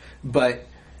Superman. But,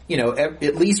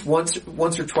 at least once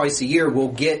or twice a year, we'll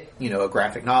get, a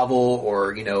graphic novel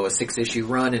or, a 6-issue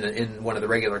run in one of the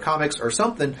regular comics or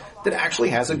something that actually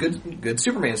has a good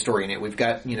Superman story in it. We've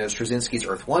got, Straczynski's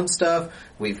Earth 1 stuff.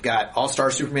 We've got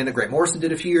All-Star Superman that Grant Morrison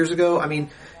did a few years ago.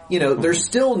 There's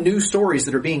still new stories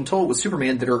that are being told with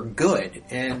Superman that are good.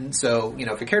 And so,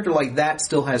 if a character like that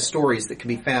still has stories that can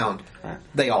be found,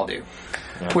 they all do.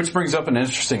 Yeah. Which brings up an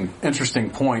interesting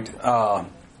point.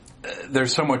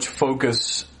 There's so much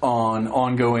focus on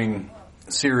ongoing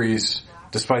series,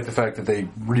 despite the fact that they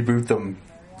reboot them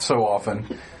so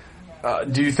often.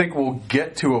 Do you think we'll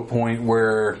get to a point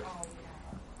where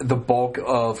the bulk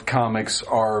of comics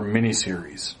are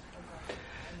miniseries?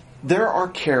 There are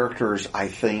characters, I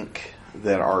think,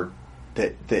 that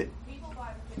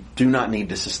do not need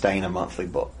to sustain a monthly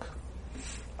book.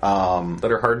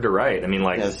 That are hard to write. I mean,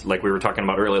 like we were talking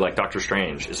about earlier, like Doctor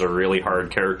Strange is a really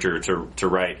hard character to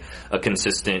write a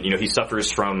consistent. He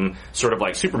suffers from sort of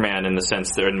like Superman in the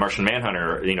sense that in Martian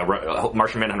Manhunter,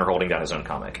 Martian Manhunter holding down his own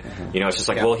comic. It's just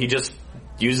like, well, he just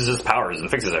uses his powers and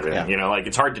fixes everything.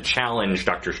 It's hard to challenge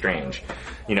Doctor Strange.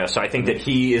 So I think that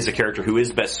he is a character who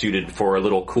is best suited for a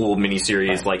little cool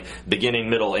miniseries, like beginning,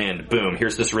 middle, end. Boom!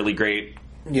 Here's this really great.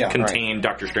 Contained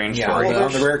Doctor Strange story.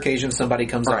 On the rare occasion somebody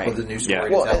comes up with a new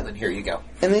story to tell, and here you go.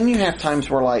 And then you have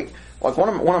times where like one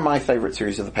of my favorite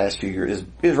series of the past few years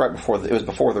is right before it was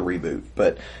before the reboot,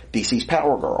 but DC's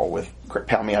Power Girl with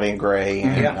Palmiotti and Gray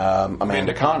and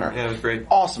Amanda Conner. Yeah, it was great.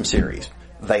 Awesome series.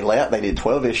 They did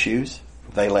 12 issues.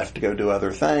 They left to go do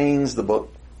other things. The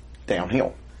book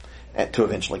downhill to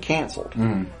eventually canceled.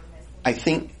 I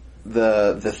think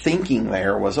the thinking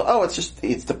there was,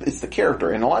 it's the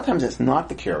character, and a lot of times it's not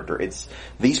the character. It's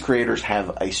these creators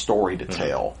have a story to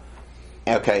tell.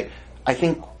 Okay, I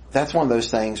think that's one of those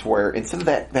things where instead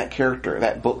of that character,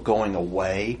 that book going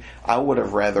away, I would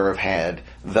have rather have had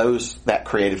that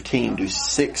creative team do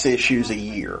 6 issues a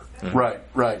year. Right.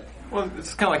 Well,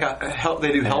 it's kind of like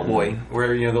they do Hellboy,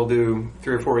 where they'll do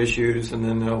 3 or 4 issues, and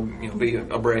then there'll be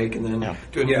a break, and then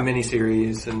do a new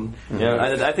miniseries. And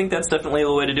I think that's definitely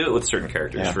the way to do it with certain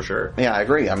characters for sure. Yeah, I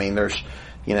agree. I mean, there's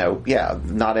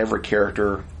not every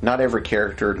character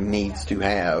needs to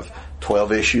have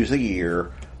 12 issues a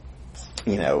year.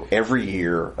 Every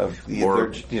year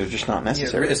they're just not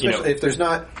necessary. Especially if there's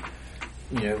not.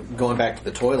 Going back to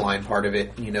the toy line part of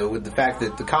it, with the fact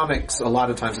that the comics, a lot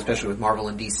of times, especially with Marvel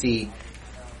and DC,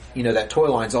 that toy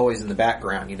line's always in the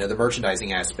background, the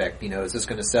merchandising aspect, is this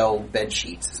going to sell bed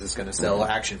sheets? Is this going to sell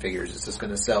action figures? Is this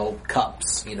going to sell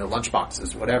cups,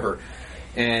 lunchboxes, whatever?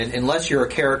 And unless you're a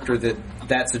character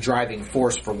that's a driving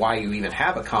force for why you even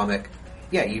have a comic,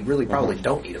 you really probably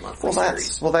don't need a monthly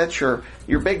series. That's your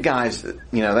big guys.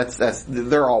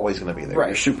 They're always going to be there. Right.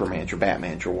 Your Supermans, your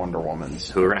Batmans, your Wonder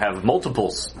Womans, who are going to have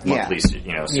multiple monthly,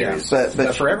 series.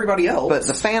 But for everybody else, but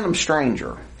the Phantom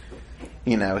Stranger,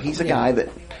 he's a guy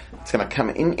that's going to come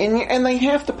in, and they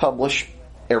have to publish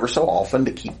ever so often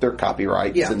to keep their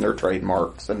copyrights and their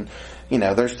trademarks, and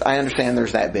I understand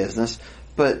there's that business,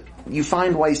 but you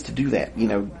find ways to do that.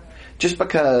 Just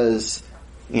because.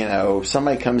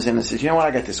 Somebody comes in and says,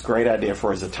 I got this great idea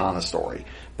for a Zatanna story.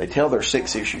 They tell their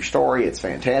 6-issue story. It's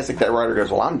fantastic. That writer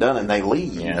goes, well, I'm done, and they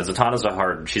leave. Yeah,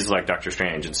 Zatanna's she's like Doctor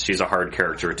Strange. She's a hard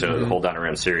character to hold down her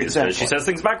own series. Exactly. She says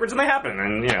things backwards and they happen,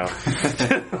 and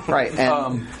Right,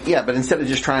 and but instead of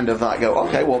just trying to go,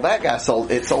 okay, well, that guy sold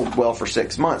well for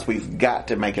 6 months. We've got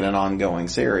to make it an ongoing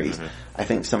series. I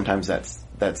think sometimes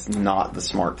that's not the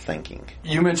smart thinking.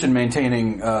 You mentioned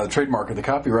maintaining trademark or the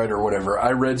copyright or whatever.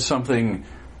 I read something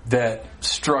that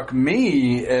struck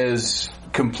me as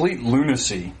complete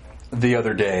lunacy the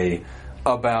other day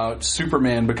about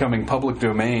Superman becoming public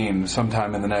domain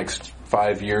sometime in the next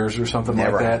 5 years or something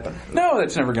like that. Happen. No,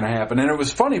 that's never going to happen. And it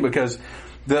was funny because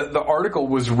the article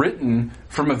was written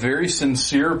from a very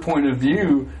sincere point of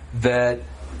view that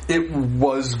it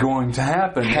was going to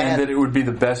happen and that it would be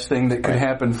the best thing that could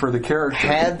happen for the character.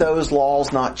 Had those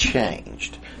laws not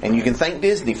changed, and you can thank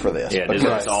Disney for this. Yeah,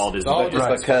 Disney's all Disney.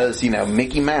 Because,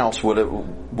 Mickey Mouse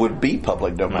would be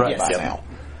public domain by now.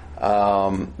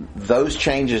 Those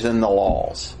changes in the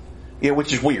laws,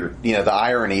 which is weird. The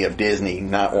irony of Disney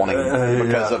not wanting,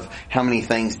 because of how many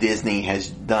things Disney has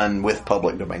done with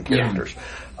public domain characters.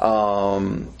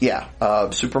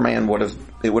 Superman would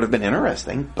have been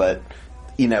interesting, but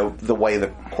the way the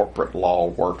corporate law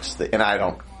works, and I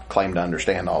don't claim to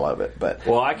understand all of it, but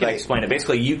I can explain it.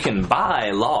 Basically, you can buy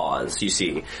laws. You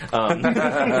see, that's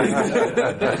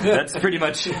pretty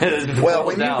much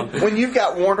when you've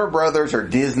got Warner Brothers or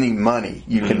Disney money,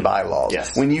 you can buy laws.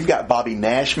 Yes. When you've got Bobby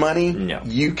Nash money,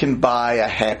 you can buy a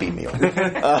Happy Meal.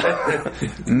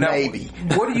 Maybe.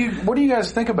 What do you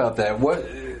guys think about that?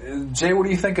 Jay, what do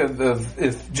you think of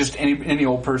if just any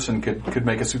old person could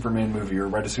make a Superman movie or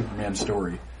write a Superman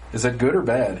story? Is that good or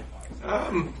bad?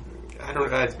 I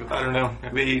don't know.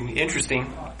 It'd be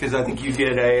interesting because I think you'd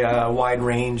get a wide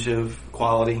range of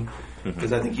quality.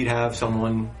 Because I think you'd have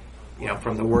someone,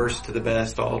 from the worst to the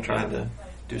best, all trying to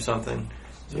do something.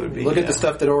 So it'd be, look at the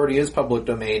stuff that already is public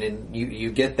domain, and you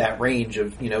get that range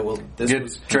of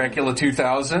was Dracula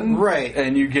 2000, right?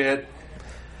 And you get.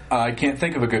 I can't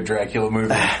think of a good Dracula movie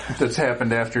that's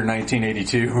happened after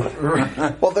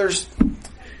 1982. Well, there's,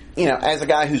 as a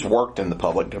guy who's worked in the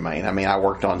public domain, I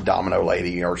worked on Domino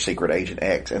Lady or Secret Agent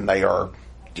X, and they are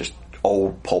just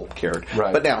old pulp character.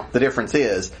 Right. But now the difference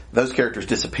is those characters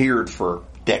disappeared for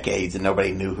decades and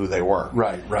nobody knew who they were.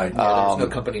 Right. There was no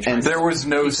company trying and to There was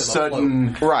no keep them sudden.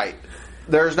 afloat. Right.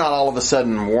 There's not all of a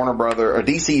sudden Warner Brother or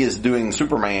DC is doing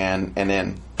Superman and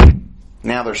then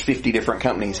now there's 50 different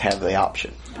companies have the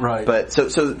option. Right. But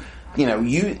so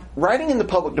writing in the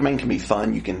public domain can be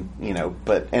fun. You can,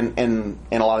 but and in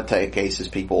a lot of cases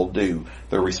people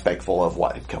they're respectful of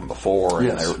what had come before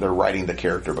Yes. and they're writing the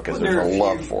character because Wasn't there's a there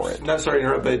love few- for it. No, sorry to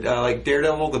interrupt, but like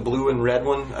Daredevil, the blue and red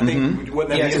one, I think wasn't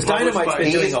that Yeah, being because published Dynamite's by-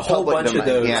 been doing He's a whole public bunch of domain,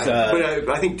 those. yeah. But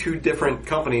I think two different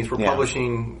companies were Yeah.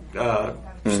 publishing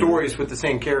stories with the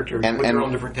same character with their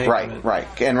own different take on it. Right.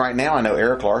 And right now I know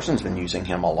Eric Larson's been using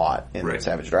him a lot in Right.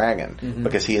 Savage Dragon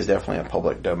because he is definitely a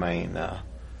public domain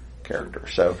character.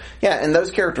 So yeah, and those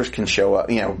characters can show up.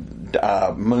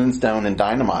 Moonstone and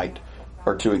Dynamite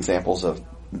are two examples of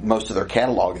most of their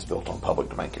catalog is built on public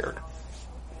domain character.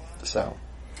 So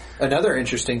Another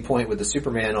interesting point with the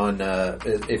Superman on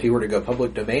if he were to go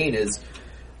public domain is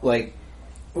like,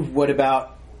 what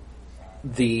about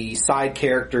the side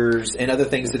characters and other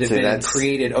things that have been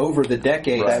created over the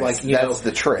decades? Right. Like that's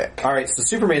the trick. All right, so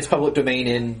Superman's public domain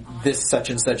in this such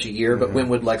and such a year, but when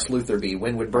would Lex Luthor be?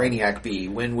 When would Brainiac be?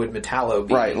 When would Metallo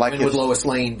be? Right, like when would Lois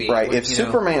Lane be? Right. When, If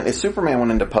Superman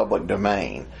went into public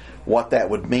domain, what that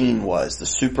would mean was the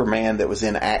Superman that was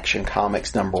in Action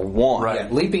Comics #1. yeah,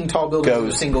 leaping tall buildings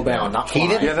with a single bound, not He flying.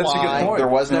 didn't Yeah, that's a good fly. point. There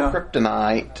was no Yeah.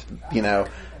 kryptonite.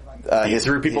 He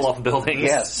threw people off buildings.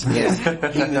 Yes,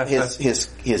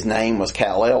 his name was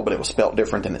Kal-El, but it was spelt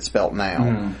different than it's spelt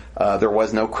now. There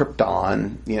was no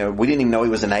Krypton. We didn't even know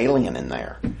he was an alien in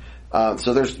there.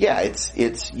 So there's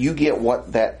it's you get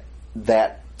what that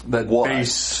was.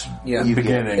 Base Yeah.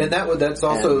 beginning. And that's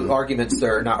also arguments,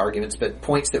 or not arguments, but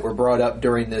points that were brought up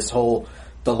during this whole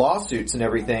the lawsuits and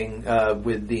everything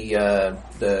with the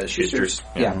Schusters.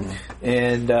 Yeah.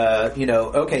 And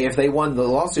okay, if they won the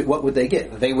lawsuit, what would they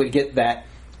get? They would get that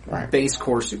base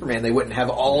core Superman. They wouldn't have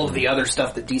all of the other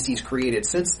stuff that DC's created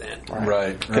since then.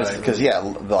 Right. Because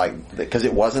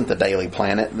it wasn't the Daily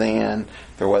Planet then.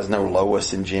 There was no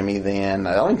Lois and Jimmy then.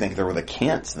 I don't even think there were the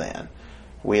Kents then.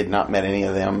 We had not met any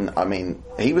of them. I mean,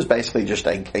 he was basically just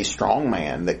a strong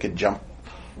man that could jump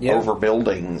over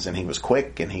buildings, and he was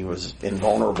quick, and he was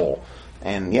invulnerable.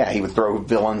 And he would throw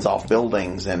villains off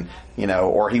buildings, and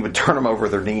or he would turn them over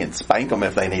their knee and spank them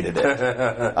if they needed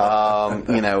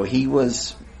it. He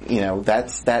was,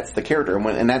 that's the character,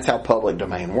 and that's how public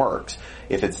domain works.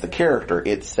 If it's the character,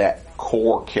 it's that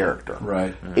core character.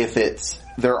 Right. If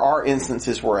there are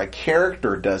instances where a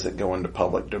character doesn't go into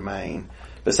public domain,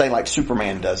 but say like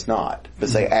Superman does not, but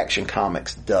say Action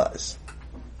Comics does.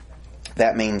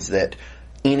 That means that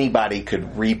anybody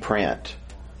could reprint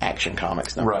Action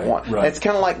Comics #1. Right. It's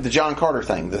kind of like the John Carter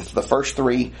thing. The first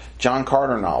 3 John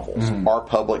Carter novels are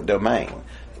public domain.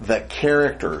 The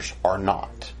characters are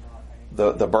not.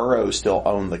 The Burroughs still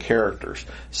own the characters.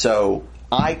 So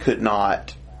I could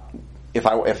not, if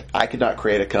I could not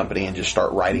create a company and just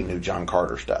start writing new John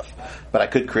Carter stuff, but I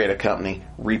could create a company,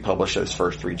 republish those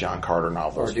first 3 John Carter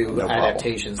novels, Or do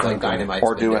adaptations like Dynamite,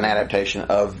 or do an adaptation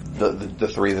of the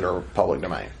 3 that are public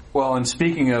domain. Well, and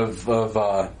speaking of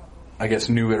I guess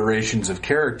new iterations of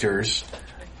characters,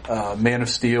 Man of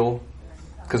Steel,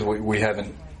 because we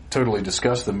haven't totally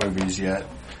discussed the movies yet,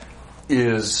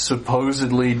 is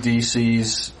supposedly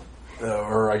DC's,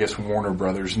 or I guess Warner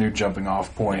Brothers' new jumping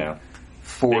off point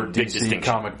for Big DC distinction.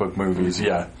 comic book movies.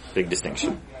 Yeah. Big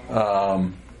distinction.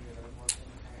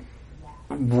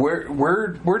 Where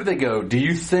do they go? Do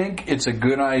you think it's a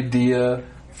good idea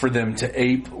for them to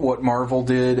ape what Marvel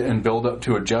did and build up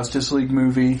to a Justice League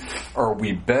movie? Are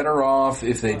we better off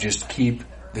if they just keep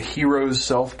the heroes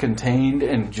self-contained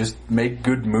and just make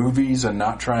good movies and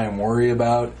not try and worry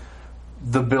about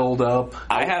the build-up?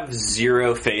 I have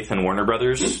zero faith in Warner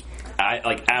Brothers.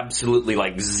 Absolutely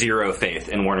zero faith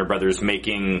in Warner Brothers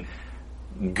making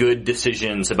good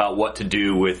decisions about what to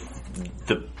do with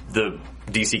the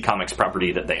DC Comics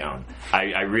property that they own.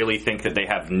 I really think that they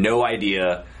have no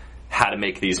idea how to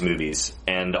make these movies,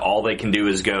 and all they can do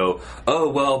is go, oh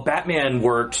well, Batman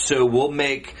worked, so we'll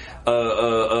make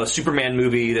a Superman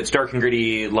movie that's dark and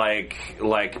gritty like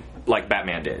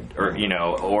Batman did, or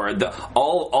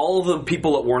all the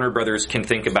people at Warner Brothers can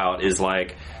think about is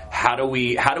like, how do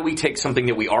we take something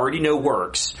that we already know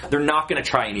works? They're not going to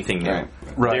try anything new.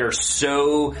 Right. They're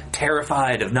so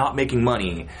terrified of not making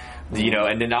money,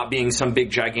 and then not being some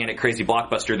big, gigantic, crazy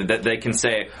blockbuster that they can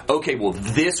say, okay, well,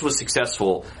 this was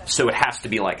successful, so it has to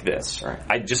be like this. Right.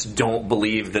 I just don't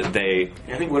believe that they...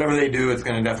 I think whatever they do, it's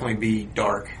going to definitely be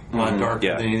dark. a lot darker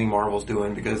than anything Marvel's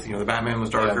doing because the Batman was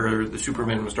darker, the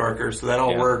Superman was darker, so that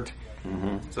all worked.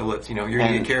 So let's you're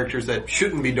going to get characters that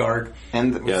shouldn't be dark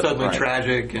and suddenly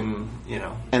tragic, and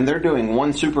And they're doing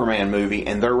one Superman movie,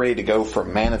 and they're ready to go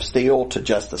from Man of Steel to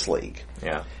Justice League.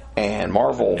 Yeah. And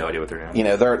Marvel, no idea what they're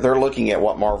doing. They're looking at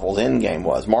what Marvel's Endgame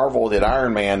was. Marvel did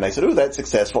Iron Man. They said, "Ooh, that's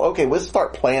successful. Okay, let's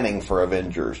start planning for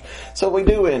Avengers." So we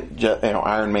do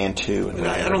Iron Man 2. And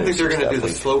I don't think they're going to do the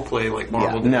slow play like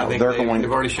Marvel did. No, they've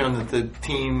already shown that the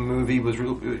team movie was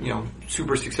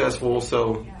super successful.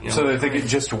 So so they think it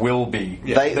just will be.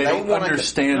 Yeah. They don't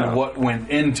understand what went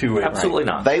into it. Absolutely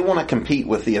not. They want to compete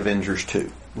with the Avengers 2.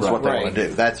 That's what they want to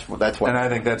do. That's what. And I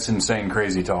think that's insane,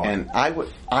 crazy talk. And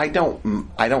I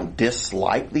don't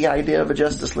dislike the idea of a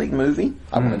Justice League movie.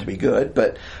 I want it to be good,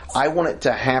 but I want it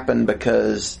to happen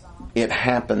because it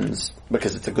happens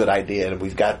because it's a good idea and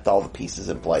we've got all the pieces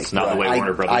in place. It's not the way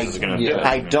Warner Brothers is going to do it.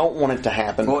 I don't want it to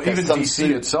happen. Well, even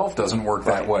DC itself doesn't work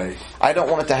that way. I don't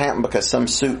want it to happen because some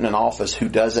suit in an office who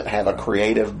doesn't have a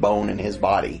creative bone in his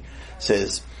body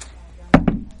says,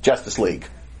 Justice League.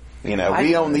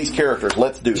 We own these characters.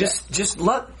 Let's do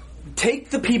that.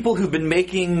 Take the people who've been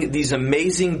making these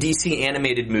amazing DC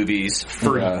animated movies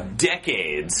for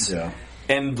decades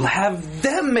and have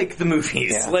them make the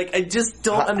movies. Yeah. I just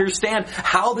don't understand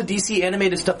how the DC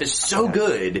animated stuff is so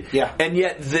good. Yeah. And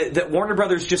yet that Warner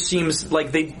Brothers just seems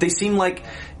like they seem like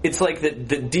it's like the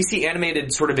DC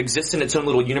animated sort of exists in its own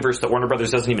little universe that Warner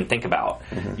Brothers doesn't even think about.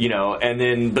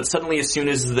 But suddenly as soon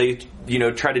as they,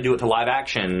 try to do it to live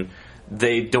action,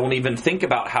 they don't even think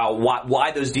about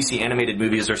why those DC animated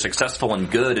movies are successful and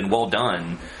good and well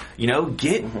done.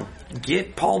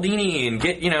 Get Paul Dini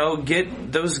and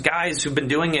get those guys who've been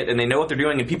doing it and they know what they're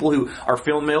doing and people who are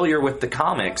familiar with the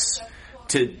comics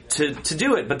to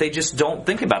do it, but they just don't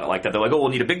think about it like that. They're like, we'll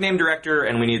need a big name director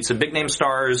and we need some big name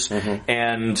stars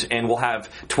and we'll have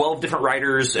 12 different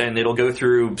writers and it'll go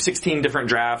through 16 different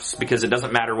drafts because it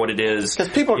doesn't matter what it is.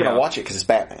 Because people are going to watch it because it's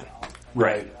Batman.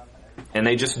 Right. And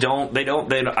they just don't,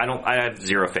 I have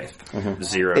zero faith.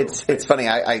 Zero. It's funny,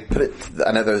 I put it,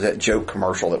 I know there was that joke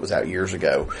commercial that was out years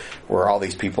ago where all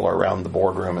these people are around the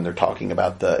boardroom and they're talking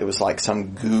about it was like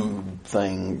some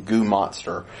goo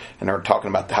monster, and they're talking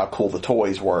about how cool the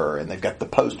toys were, and they've got the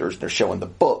posters, they're showing the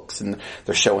books, and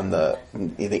they're showing the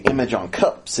image on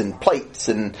cups and plates,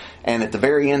 and at the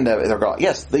very end of it, they're going,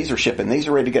 yes, these are shipping, these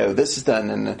are ready to go, this is done,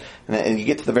 and you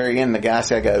get to the very end, and the guy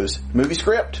goes, movie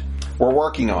script? We're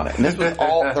working on it. And this was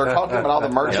all, they're talking about all the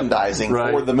merchandising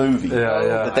for the movie.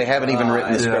 That they haven't even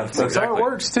written the script. That's how it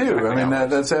works too. I mean,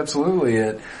 that's absolutely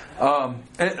it.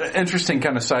 Interesting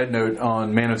kind of side note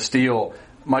on Man of Steel.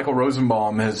 Michael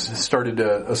Rosenbaum has started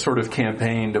a sort of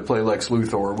campaign to play Lex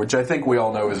Luthor, which I think we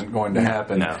all know isn't going to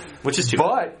happen. No. Which is too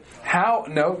bad.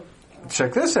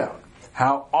 Check this out.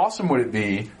 How awesome would it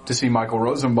be to see Michael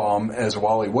Rosenbaum as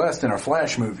Wally West in a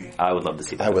Flash movie? I would love to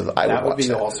see that. That would be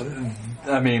awesome.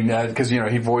 I mean, because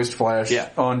he voiced Flash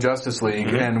on Justice League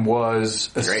and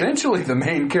was essentially the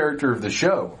main character of the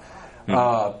show.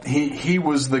 He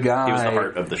was the guy. He was the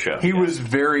heart of the show. He was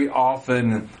very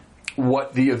often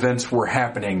what the events were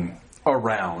happening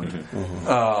around.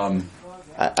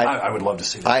 I would love to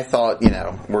see that. I thought, I'm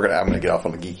going to get off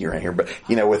on the geeky right here, but,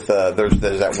 with,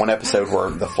 there's that one episode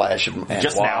where the Flash and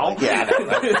Just Wally, now? Yeah,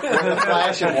 where the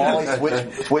Flash and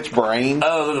Wally switch brains.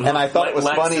 And I thought it was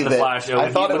funny that,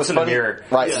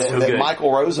 right, that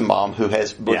Michael Rosenbaum, who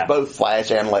was both Flash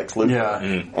and Lex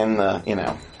Luthor, and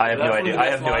I have no idea.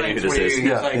 I have no idea who this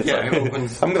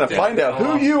is. I'm going to find out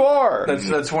who you are.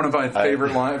 That's one of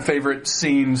my favorite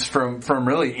scenes from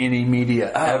really any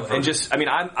media ever. And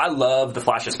I love the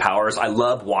Flash's powers. I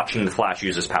love watching the Flash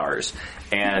use his powers,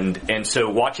 and so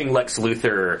watching Lex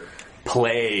Luthor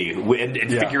play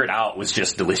and figure it out was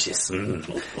just delicious.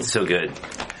 So good.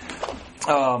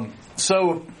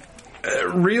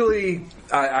 Really,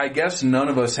 I guess none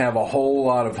of us have a whole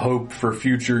lot of hope for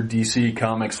future DC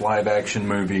Comics live action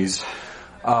movies.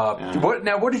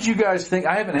 What did you guys think?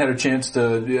 I haven't had a chance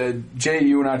to. Jay,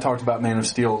 you and I talked about Man of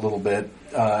Steel a little bit.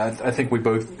 I think we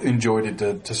both enjoyed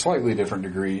it to slightly different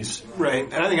degrees. Right,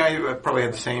 and I think I probably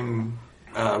had the same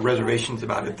reservations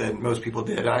about it that most people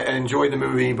did. I enjoyed the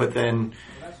movie, but then,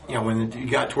 when you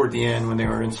got toward the end, when they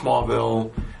were in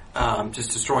Smallville,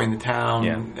 just destroying the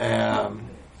town.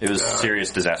 It was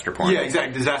serious disaster porn. Yeah,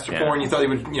 exactly. Disaster porn. You thought he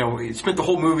would, he spent the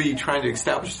whole movie trying to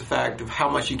establish the fact of how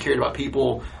much he cared about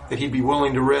people, that he'd be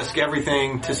willing to risk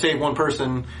everything to save one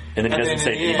person. And then he doesn't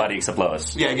save anybody except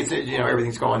Lois. Yeah, it gets,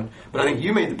 everything's going. But I think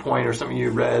you made the point, or something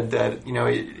you read, that,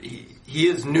 he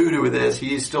is new to this.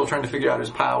 He's still trying to figure out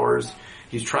his powers.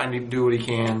 He's trying to do what he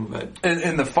can, but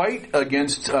And the fight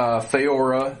against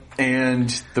Feora and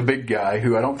the big guy,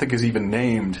 who I don't think is even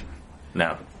named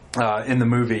No. in the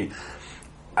movie,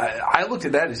 I looked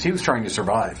at that as he was trying to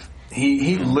survive.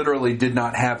 He literally did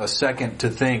not have a second to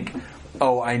think,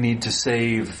 oh, I need to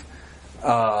save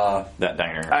That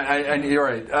diner. you're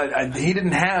right. He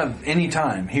didn't have any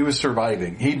time. He was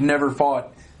surviving. He'd never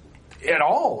fought at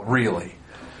all, really.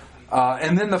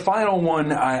 And then the final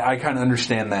one, I kind of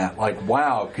understand that. Like,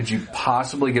 wow, could you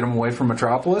possibly get him away from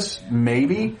Metropolis?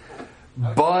 Maybe.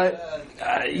 But,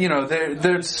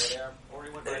 there's...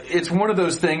 It's one of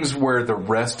those things where the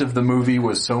rest of the movie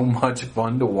was so much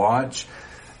fun to watch,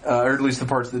 or at least the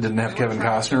parts that didn't have Kevin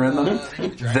Costner in them,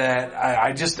 that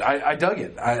I dug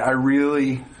it.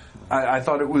 I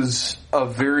thought it was a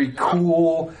very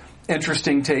cool,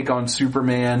 interesting take on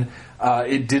Superman.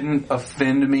 It didn't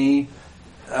offend me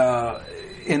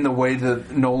in the way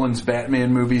that Nolan's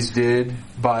Batman movies did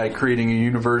by creating a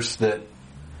universe that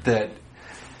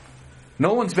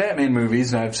Nolan's Batman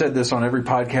movies, and I've said this on every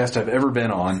podcast I've ever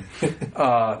been on,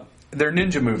 they're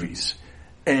ninja movies.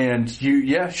 And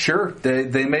sure,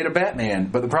 they made a Batman,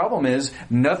 but the problem is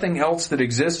nothing else that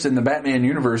exists in the Batman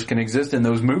universe can exist in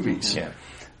those movies.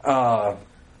 Yeah.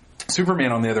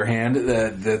 Superman, on the other hand,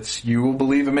 that's you will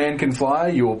believe a man can fly,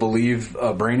 you will believe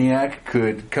a Brainiac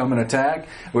could come and attack,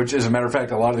 which, as a matter of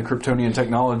fact, a lot of the Kryptonian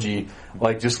technology,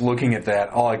 like just looking at that,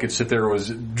 all I could sit there was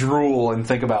drool and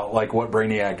think about like what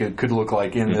Brainiac could look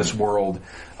like in this world.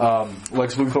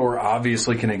 Lex Luthor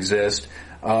obviously can exist.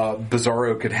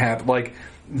 Bizarro could happen. Like,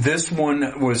 this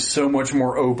one was so much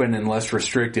more open and less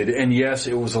restricted, and yes,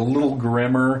 it was a little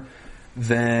grimmer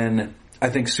than I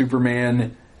think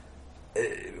Superman.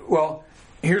 Well,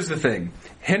 here's the thing.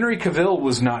 Henry Cavill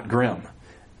was not grim.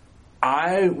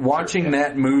 Watching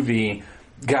that movie,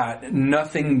 got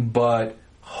nothing but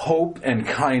hope and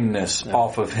kindness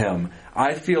off of him.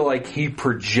 I feel like he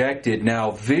projected.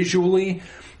 Now, visually,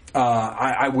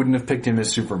 I wouldn't have picked him as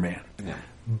Superman. Yeah.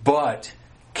 But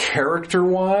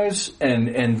character-wise,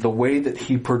 and the way that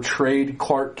he portrayed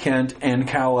Clark Kent and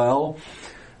Kal-El,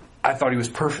 I thought he was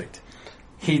perfect.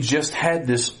 He just had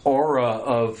this aura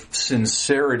of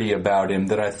sincerity about him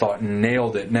that I thought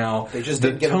nailed it. Now,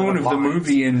 the tone of the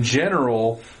movie in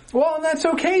general, well, and that's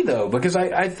okay though, because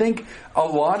I think a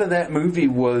lot of that movie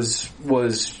was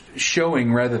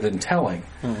showing rather than telling,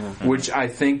 which I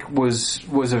think was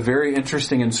a very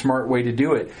interesting and smart way to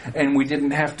do it. And we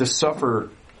didn't have to suffer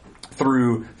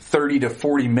through 30 to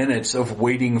 40 minutes of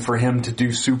waiting for him to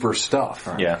do super stuff.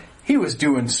 Yeah. He was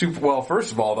doing super well.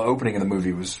 First of all, the opening of the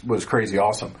movie was crazy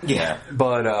awesome. Yeah.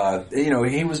 But,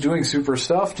 he was doing super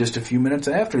stuff just a few minutes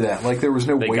after that. Like, there was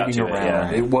no waiting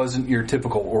around. It wasn't your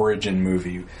typical origin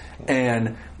movie.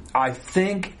 And I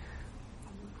think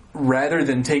rather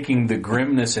than taking the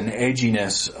grimness and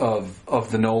edginess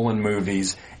of the Nolan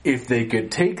movies, if they could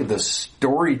take the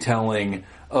storytelling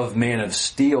of Man of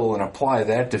Steel and apply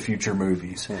that to future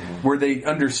movies, where they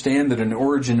understand that an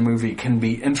origin movie can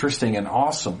be interesting and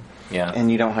awesome. Yeah.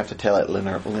 And you don't have to tell it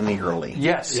linearly.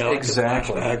 Yes,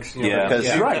 exactly. Because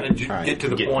Get to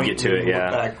the point. Get to it,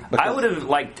 yeah. I would have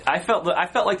I felt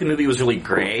like the movie was really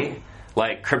gray.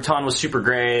 Like, Krypton was super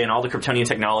gray and all the Kryptonian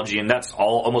technology, and that's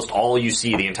almost all you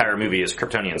see the entire movie is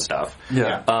Kryptonian stuff.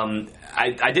 Yeah.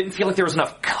 I didn't feel like there was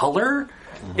enough color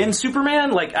in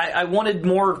Superman. Like, I wanted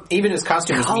more even his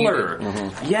costume color.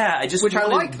 Yeah, I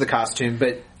liked the costume,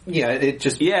 but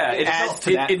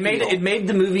it made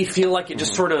the movie feel like it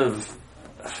just sort of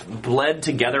bled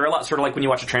together a lot, sort of like when you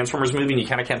watch a Transformers movie and you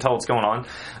kind of can't tell what's going on.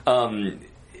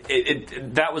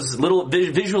 That was little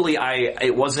visually.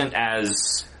 It wasn't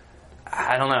as,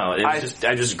 I don't know. It was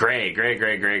just gray.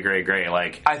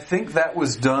 Like, I think that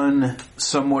was done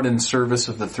somewhat in service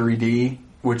of the 3D,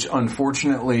 which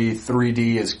unfortunately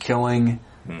 3D is killing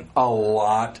a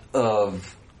lot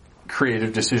of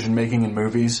creative decision making in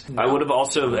movies. I would have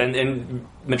also, and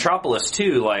Metropolis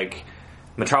too, like,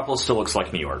 Metropolis still looks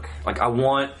like New York. Like, I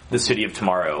want the city of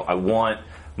tomorrow. I want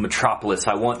Metropolis.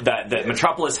 I want that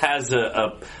Metropolis has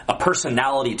a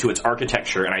personality to its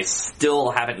architecture, and I still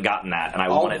haven't gotten that, and I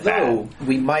want it back. Although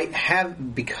we might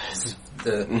have, because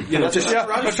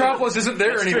Metropolis isn't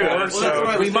there anymore,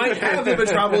 so we might have the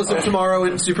Metropolis of tomorrow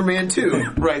in Superman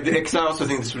 2. Right, because I also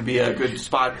think this would be a good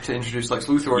spot to introduce Lex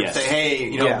Luthor and say,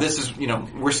 hey, this is,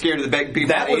 we're scared of the big people.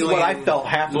 That was what I felt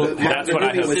half the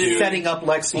movie was setting up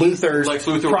Lex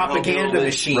Luthor's propaganda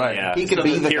machine. Right. Yeah. He could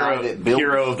be the guy that built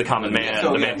hero of the common man,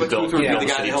 the man who built the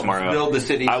city tomorrow. Build the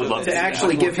city. I would love to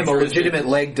actually give him a legitimate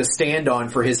leg to stand on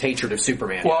for his hatred of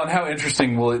Superman. Well, and how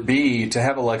interesting will it be to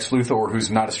have a Lex Luthor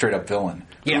who's not a straight up villain?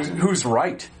 Yeah. Who's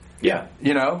right? Yeah.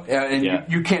 You know, and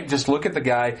you can't just look at the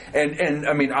guy. And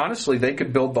I mean, honestly, they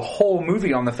could build the whole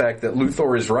movie on the fact that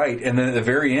Luthor is right, and then at the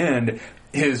very end,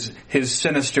 his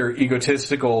sinister,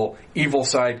 egotistical, evil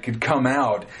side could come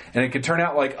out, and it could turn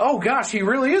out like, oh gosh, he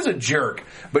really is a jerk.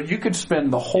 But you could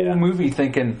spend the whole movie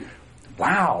thinking,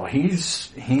 wow,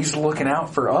 he's looking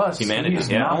out for us. Humanity. He's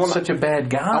not such a bad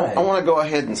guy. I want to go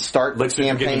ahead and start the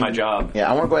campaign. Give me my job. Yeah,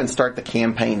 I want to go ahead and start the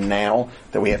campaign now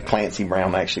that we have Clancy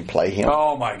Brown actually play him.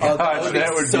 Oh my gosh,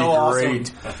 that would so be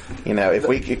great. awesome. You know, if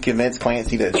we could convince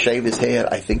Clancy to shave his head,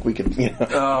 I think we could. You know,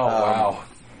 Oh wow.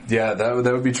 Yeah, that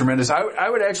would be tremendous. I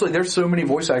would actually, there's so many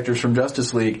voice actors from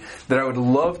Justice League that I would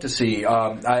love to see.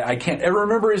 I can't ever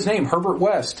remember his name, Herbert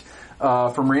West.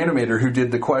 From Reanimator, who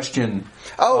did the question.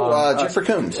 Jeffrey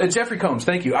Combs. Jeffrey Combs,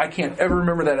 thank you. I can't ever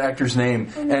remember that actor's name.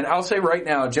 And I'll say right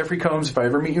now, Jeffrey Combs, if I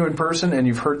ever meet you in person and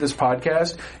you've heard this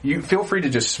podcast, you feel free to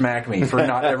just smack me for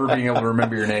not ever being able to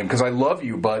remember your name, because I love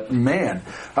you, but man.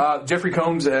 Jeffrey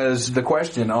Combs as the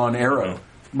question on Arrow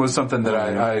was something that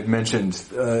I mentioned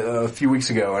a few weeks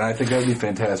ago, and I think that would be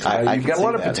fantastic. You've got a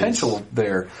lot of potential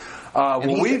there.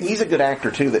 He's a good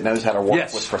actor too that knows how to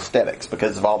work with prosthetics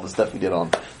because of all the stuff he did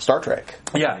on Star Trek.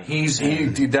 Yeah, he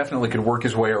definitely could work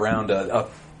his way around a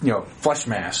flesh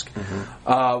mask.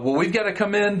 Mm-hmm. Well, we've got to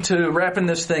come into wrapping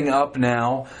this thing up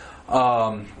now.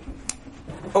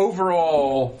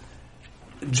 Overall,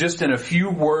 just in a few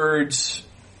words,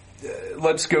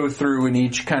 let's go through and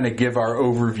each kind of give our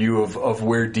overview of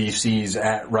where DC's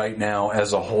at right now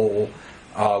as a whole.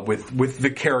 With the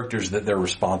characters that they're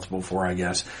responsible for, I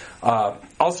guess.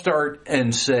 I'll start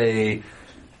and say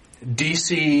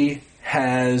DC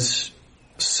has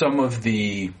some of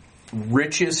the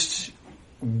richest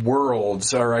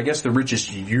worlds, or I guess the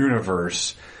richest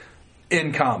universe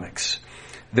in comics.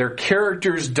 Their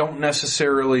characters don't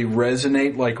necessarily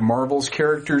resonate like Marvel's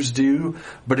characters do,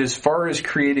 but as far as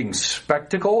creating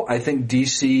spectacle, I think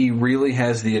DC really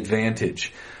has the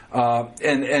advantage.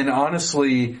 And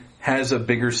honestly, has a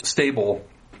bigger stable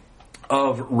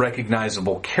of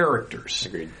recognizable characters.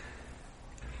 Agreed.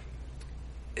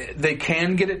 They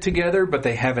can get it together, but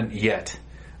they haven't yet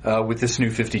with this new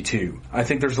 52. I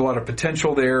think there's a lot of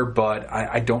potential there, but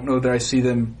I don't know that I see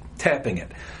them tapping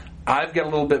it. I've got a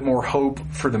little bit more hope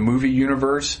for the movie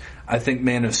universe. I think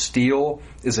Man of Steel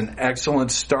is an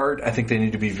excellent start. I think they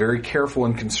need to be very careful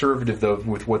and conservative, though,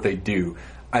 with what they do.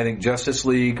 I think Justice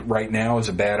League right now is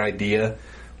a bad idea.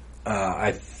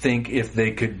 I think if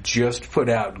they could just put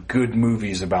out good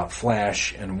movies about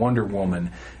Flash and Wonder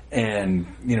Woman, and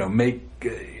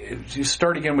just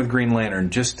start again with Green Lantern,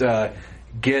 just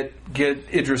get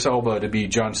Idris Elba to be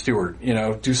Jon Stewart,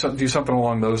 do something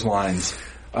along those lines.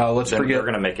 Let's forget they're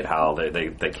going to make it how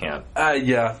they can't.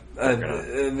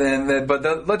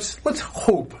 Let's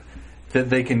hope that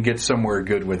they can get somewhere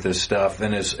good with this stuff.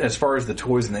 And as far as the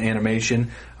toys and the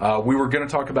animation, we were going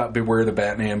to talk about Beware the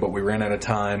Batman, but we ran out of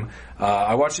time.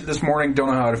 I watched it this morning. Don't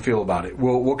know how to feel about it.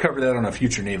 We'll cover that on a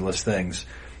future Needless Things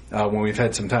when we've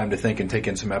had some time to think and take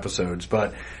in some episodes.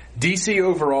 But DC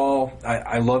overall,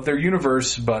 I love their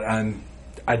universe, but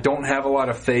I don't have a lot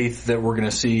of faith that we're going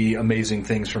to see amazing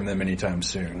things from them anytime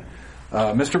soon.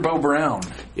 Mr. Bo Brown.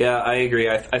 Yeah, I agree.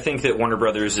 I think that Warner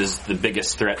Brothers is the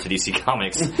biggest threat to DC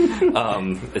Comics.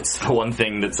 It's the one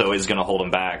thing that's always going to hold them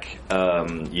back.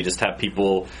 You just have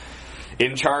people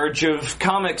in charge of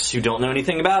comics who don't know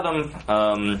anything about them,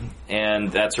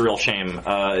 and that's a real shame.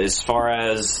 As far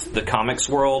as the comics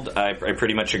world, I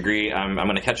pretty much agree. I'm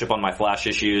going to catch up on my Flash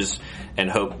issues and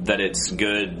hope that it's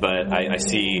good, but I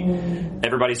see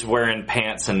everybody's wearing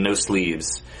pants and no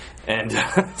sleeves. And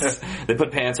they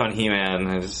put pants on He-Man.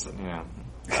 I just,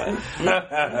 there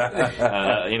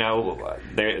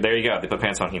you go. They put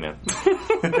pants on He-Man.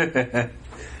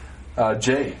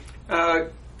 Jay.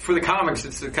 For the comics,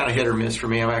 it's kind of hit or miss for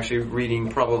me. I'm actually reading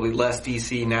probably less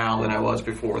DC now than I was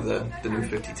before the new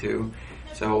 52.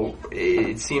 So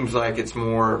it seems like it's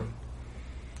more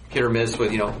hit or miss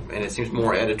with, and it seems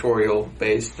more editorial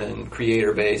based than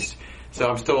creator based. So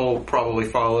I'm still probably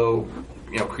follow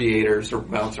creators or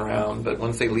bounce around, but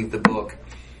once they leave the book,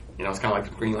 it's kind of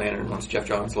like Green Lantern. Once Jeff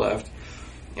Johns left,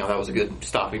 that was a good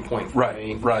stopping point for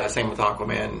me. Right. Same with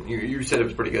Aquaman. You said it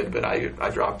was pretty good, but I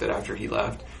dropped it after he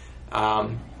left.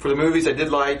 For the movies, I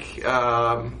did like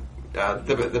the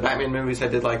Batman movies. I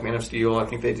did like Man of Steel. I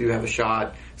think they do have a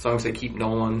shot as long as they keep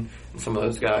Nolan and some of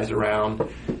those guys around.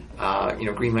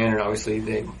 Green Lantern, obviously,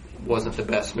 they wasn't the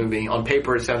best movie. On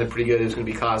paper, it sounded pretty good. It was going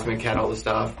to be cosmic, had all the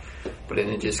stuff, but then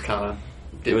it just kind of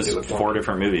It was 4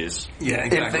 different movies. Yeah,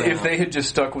 exactly. If they had just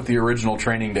stuck with the original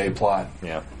Training Day plot,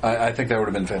 Yeah. I think that would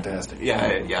have been fantastic. Yeah,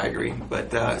 I agree.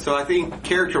 But so I think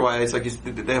character-wise, like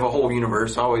they have a whole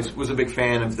universe. I always was a big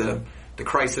fan of the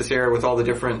Crisis era with all the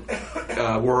different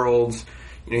worlds.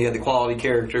 You know, you had the quality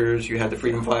characters, you had the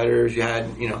freedom fighters, you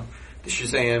had the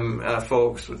Shazam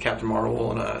folks with Captain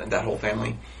Marvel and that whole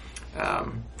family.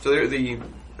 So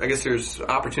I guess there's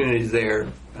opportunities there.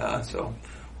 So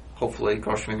hopefully,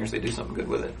 cross your fingers, they do something good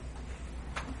with it.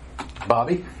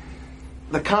 Bobby?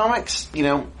 The comics,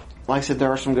 like I said,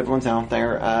 there are some good ones out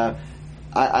there.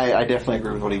 I definitely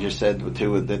agree with what he just said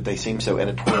too, that they seem so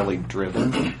editorially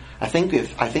driven. I think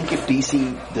if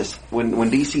DC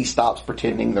when DC stops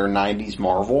pretending they're 90s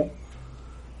Marvel,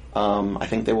 I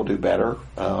think they will do better.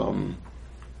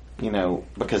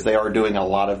 Because they are doing a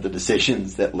lot of the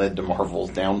decisions that led to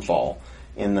Marvel's downfall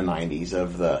in the 90s,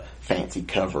 of the fancy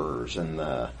covers and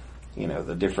the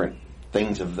different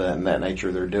things of that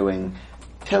nature they're doing.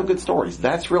 Tell good stories.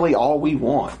 That's really all we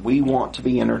want. We want to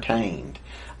be entertained.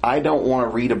 I don't want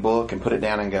to read a book and put it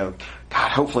down and go,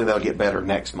 God, hopefully they'll get better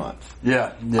next month.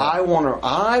 Yeah. I want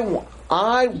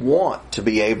to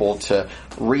be able to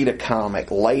read a comic,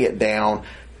 lay it down,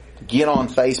 get on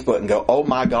Facebook and go, oh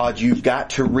my God, you've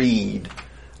got to read.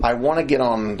 I want to get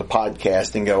on the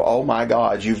podcast and go, oh my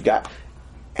God, you've got,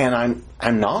 and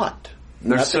I'm not.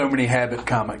 There's so many habit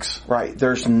comics. Right.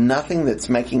 There's nothing that's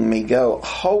making me go,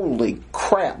 holy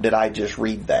crap, did I just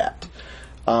read that?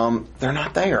 They're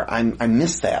not there. I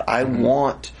miss that. I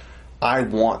want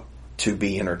to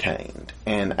be entertained.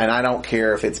 And I don't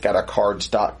care if it's got a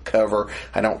cardstock cover.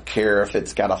 I don't care if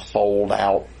it's got a fold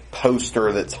out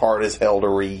poster that's hard as hell to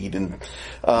read and,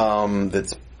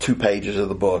 that's 2 pages of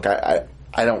the book. I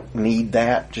don't need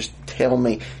that. Just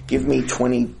give me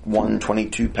 21,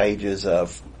 22 pages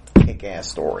of kick-ass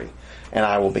story, and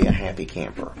I will be a happy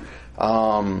camper.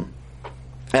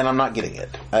 And I'm not getting it.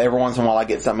 Every once in a while I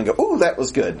get something and go, ooh, that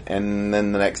was good. And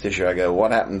then the next issue I go,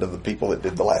 what happened to the people that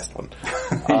did the last one?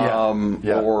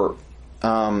 Or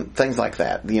things like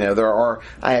that.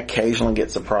 I occasionally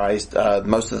get surprised.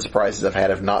 Most of the surprises I've had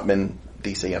have not been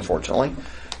DC, unfortunately.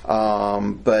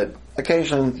 But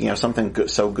occasionally, something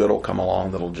so good will come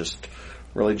along that'll just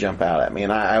really jump out at me.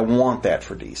 And I want that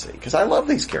for DC, because I love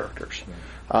these characters.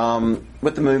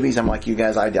 With the movies, I'm like you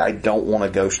guys, I don't want to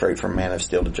go straight from Man of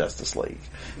Steel to Justice League.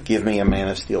 Give me a Man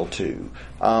of Steel 2.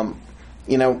 I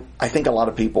think a lot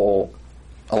of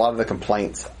the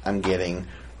complaints I'm getting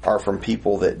are from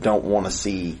people that don't want to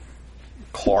see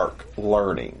Clark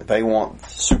learning. They want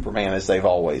Superman as they've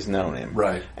always known him.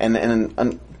 Right.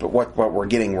 But what we're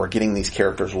getting these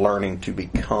characters learning to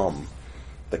become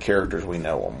the characters we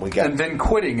know them. And then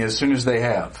quitting as soon as they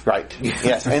have. Right.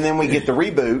 Yes. And then we get the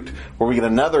reboot where we get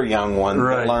another young one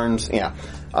that learns. Yeah.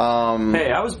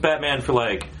 Hey, I was Batman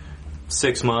for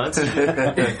 6 months.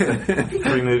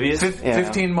 3 movies.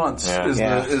 15 months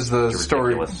is the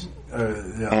story.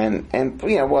 And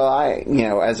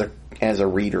as a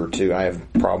reader too, I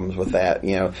have problems with that.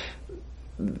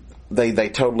 They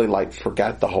totally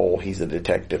forgot the whole he's a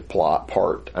detective plot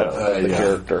part of the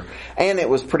character. And it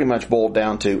was pretty much boiled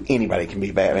down to anybody can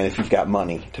be Batman if you've got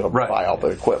money to buy all the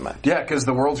equipment. Yeah, because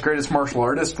the world's greatest martial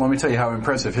artist, let me tell you how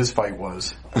impressive his fight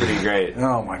was. Pretty great.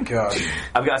 Oh my God.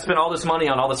 I've got to spend all this money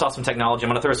on all this awesome technology. I'm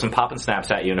going to throw some pop and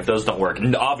snaps at you, and if those don't work,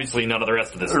 obviously none of the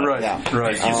rest of this is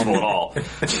useful at all.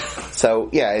 So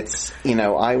yeah, it's,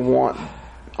 I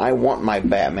want my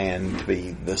Batman to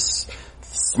be this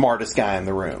smartest guy in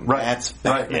the room. Right. That's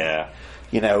Batman.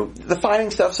 Yeah. The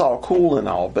fighting stuff's all cool and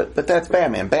all, but that's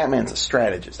Batman. Batman's a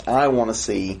strategist. I want to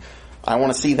see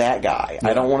that guy. Yeah.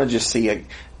 I don't want to just see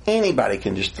anybody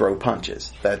can just throw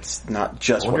punches. That's not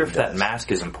just I wonder if that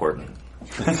mask is important.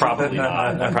 Probably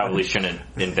not. I probably shouldn't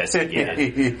investigate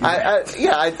it.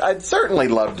 I'd certainly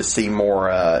love to see more,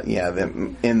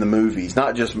 them in the movies,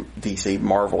 not just DC,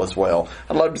 Marvel as well.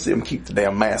 I'd love to see them keep the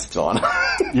damn masks on.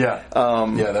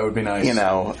 That would be nice.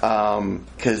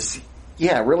 Because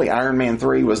really, Iron Man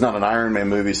 3 was not an Iron Man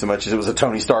movie so much as it was a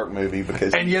Tony Stark movie.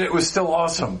 And yet it was still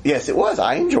awesome. Yes, it was.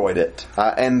 I enjoyed it.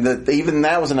 Even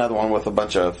that was another one with a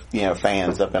bunch of,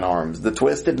 fans up in arms. The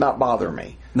twist did not bother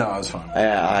me. No, it was fine.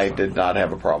 I did not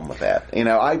have a problem with that.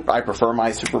 I prefer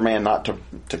my Superman not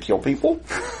to kill people.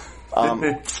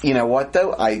 You know what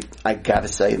though? I gotta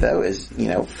say though is,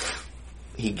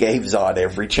 he gave Zod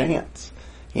every chance.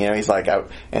 He's like,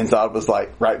 and Zod was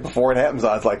like, right before it happens,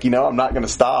 I was like, I'm not going to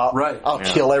stop. Right. I'll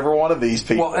kill every one of these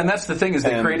people. Well, and that's the thing is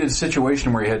they created a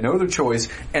situation where he had no other choice.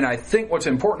 And I think what's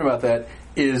important about that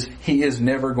is he is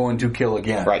never going to kill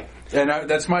again. Right. And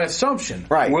that's my assumption.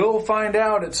 Right. We'll find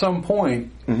out at some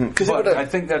point. But I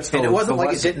think that's the And it wasn't the like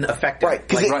it lesson. didn't affect him.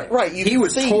 Right. He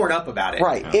was torn up about it.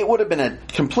 Right. It would have been a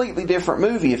completely different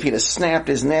movie if he'd have snapped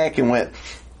his neck and went,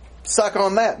 suck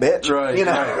on that, bitch. Right. You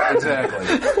know? Right.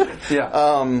 Exactly.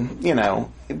 Yeah. You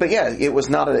know, but yeah, it was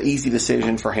not an easy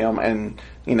decision for him, and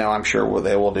you know, I'm sure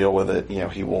they will deal with it. You know,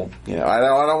 he will. You know, I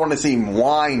don't want to see him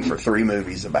whine for 3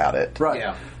 movies about it. Right.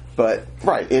 Yeah. But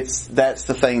that's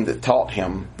the thing that taught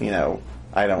him. You know,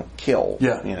 I don't kill.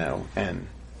 Yeah. You know, and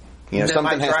you know, And that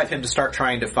something might has drive to, him to start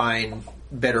trying to find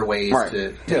better ways Right.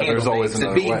 to Yeah, handle there's always things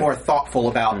and another being way. more thoughtful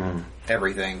about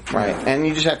everything. Right, and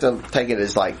you just have to take it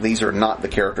as like these are not the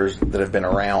characters that have been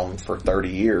around for 30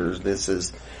 years. This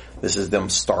is them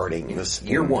starting this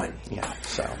Year one. Yeah.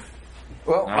 So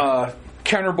Well,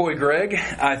 Counterboy Greg,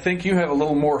 I think you have a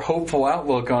little more hopeful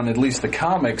outlook on at least the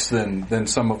comics than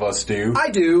some of us do. I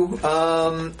do,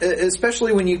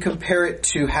 especially when you compare it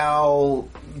to how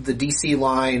the DC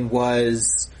line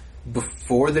was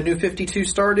before the New 52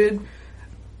 started.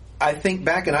 I think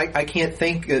back, and I can't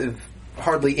think of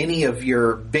hardly any of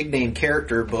your big name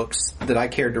character books that I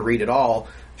cared to read at all,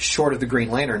 short of the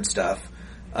Green Lantern stuff.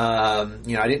 You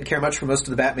know, I didn't care much for most of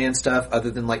the Batman stuff,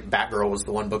 other than like Batgirl was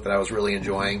the one book that I was really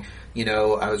enjoying. You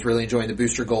know, I was really enjoying the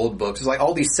Booster Gold books. It's like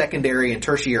all these secondary and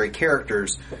tertiary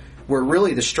characters were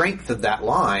really the strength of that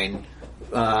line.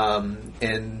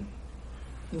 And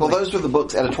well, those were the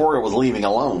books editorial was leaving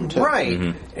alone too.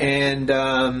 right, and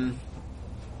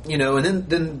you know, and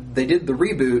then they did the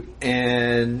reboot,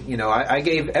 and you know, I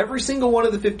gave every single one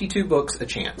of the 52 books a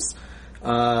chance.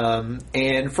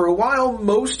 And for a while,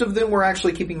 most of them were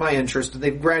actually keeping my interest.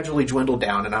 They've gradually dwindled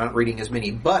down, and I'm not reading as many.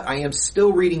 But I am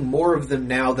still reading more of them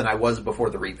now than I was before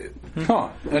the reboot. Huh.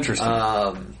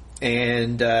 Interesting.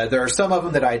 And there are some of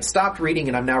them that I had stopped reading,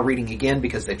 and I'm now reading again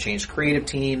because they've changed creative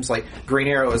teams. Like Green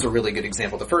Arrow is a really good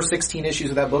example. The first 16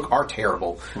 issues of that book are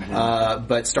terrible,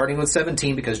 but starting with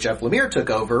 17, because Jeff Lemire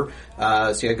took over, so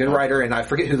you had a good writer, and I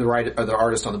forget who the writer or the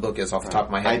artist on the book is off the top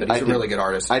of my head, but he's a really good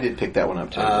artist. I did pick that one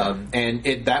up too.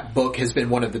 And that book has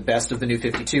been one of the best of the New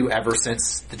 52 ever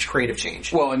since the creative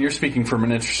change. Well, and you're speaking from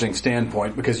an interesting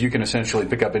standpoint because you can essentially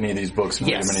pick up any of these books and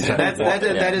read them anytime.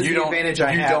 That is the advantage I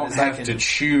have. You don't have to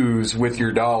choose with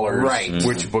your dollars Right.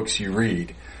 which books you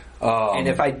read. And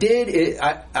if I did,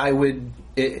 I would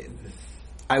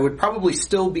probably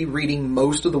still be reading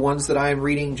most of the ones that I am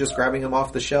reading, just grabbing them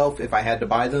off the shelf if I had to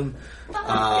buy them.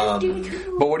 But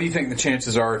what do you think the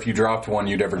chances are if you dropped one,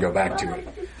 you'd ever go back to it?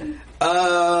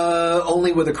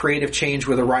 Only with a creative change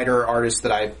with a writer or artist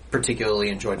that I particularly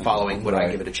enjoyed following would I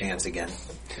Right. give it a chance again.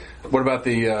 What about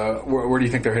the, where do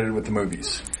you think they're headed with the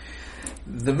movies?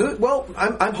 Well,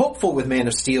 I'm hopeful with Man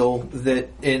of Steel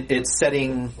that it's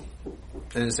setting,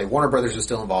 and say Warner Brothers is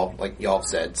still involved, like y'all have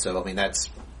said. So I mean that's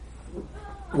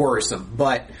worrisome,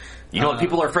 but You know what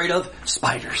people are afraid of?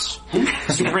 Spiders.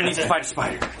 Superman needs to fight a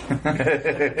spider.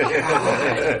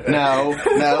 No,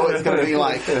 it's going to be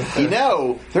like, you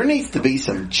know, there needs to be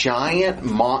some giant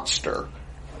monster.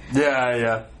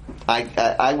 Yeah.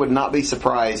 I would not be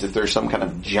surprised if there's some kind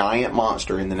of giant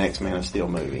monster in the next Man of Steel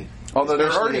movie. Although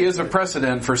there already is a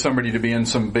precedent for somebody to be in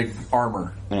some big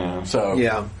armor. Yeah. So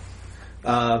yeah.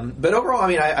 But overall, I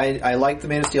mean, I like the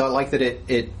Man of Steel. I like that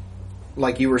it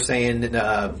like you were saying,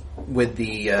 with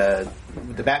the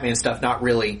Batman stuff not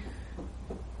really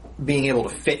being able to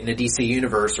fit in a DC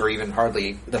universe, or even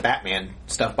hardly the Batman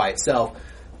stuff by itself.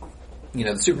 You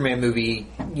know, the Superman movie,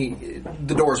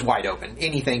 the door's wide open.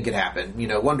 Anything could happen. You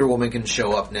know, Wonder Woman can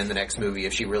show up in the next movie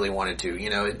if she really wanted to. You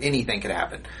know, anything could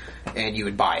happen, and you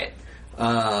would buy it.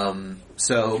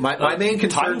 So my main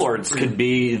concern, Time Lords could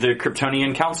be the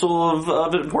Kryptonian Council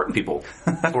of important people,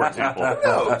 for example.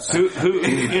 who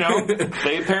you know,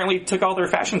 they apparently took all their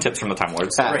fashion tips from the Time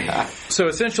Lords. So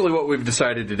essentially what we've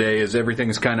decided today is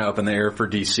everything's kind of up in the air for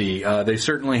DC. They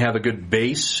certainly have a good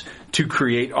base to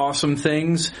create awesome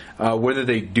things. Whether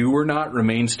they do or not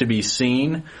remains to be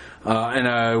seen. And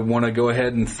I want to go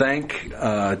ahead and thank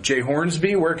Jay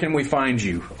Hornsby. Where can we find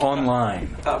you online?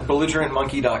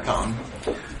 Belligerentmonkey.com.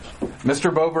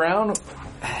 Mr. Bo Brown?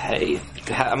 Hey,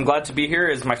 I'm glad to be here.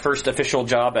 It's my first official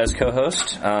job as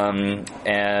co-host, and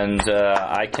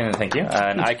I can thank you.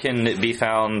 And I can be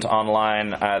found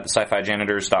online at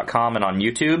sci-fijanitors.com and on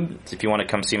YouTube if you want to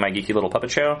come see my geeky little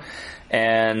puppet show.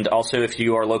 And also, if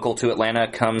you are local to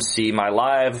Atlanta, come see my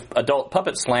live adult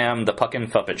puppet slam, the Puckin'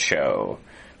 Fuppet Show,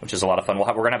 which is a lot of fun. We're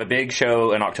going to have a big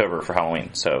show in October for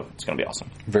Halloween, so it's going to be awesome.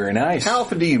 Very nice. How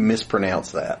often do you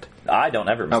mispronounce that? I don't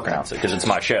ever mispronounce it because it's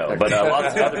my show, but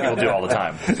lots of other people do all the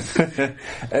time.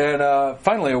 And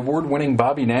finally, award-winning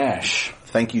Bobby Nash.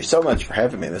 Thank you so much for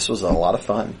having me. This was a lot of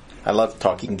fun. I love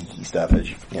talking geeky stuff, as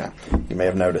you may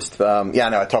have noticed.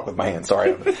 I talk with my hands.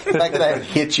 Sorry. The fact that I haven't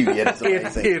hit you yet is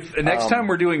amazing. If next time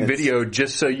we're doing video,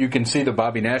 just so you can see the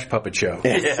Bobby Nash puppet show.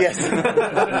 Yes.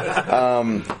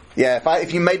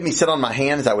 If you made me sit on my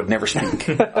hands, I would never speak.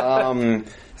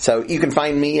 So you can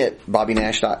find me at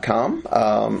bobbynash.com,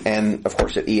 and of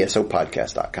course at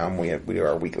esopodcast.com. We do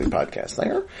our weekly podcast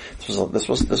there.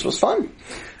 This was fun.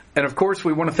 And of course,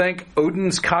 we want to thank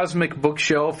Odin's Cosmic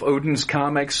Bookshelf, Odin's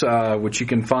Comics, which you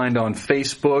can find on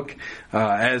Facebook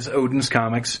as Odin's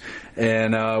Comics.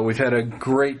 And we've had a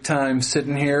great time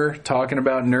sitting here talking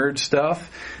about nerd stuff.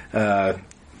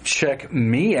 Check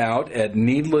me out at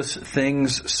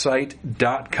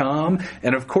needlessthingssite.com.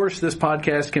 And of course, this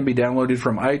podcast can be downloaded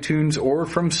from iTunes or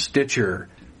from Stitcher.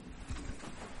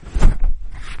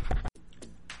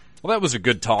 Well, that was a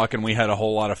good talk, and we had a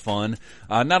whole lot of fun.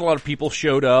 Not a lot of people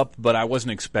showed up, but I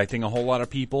wasn't expecting a whole lot of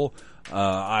people.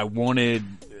 I wanted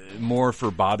more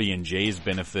for Bobby and Jay's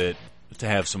benefit to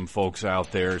have some folks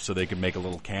out there so they could make a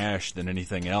little cash than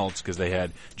anything else, because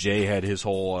Jay had his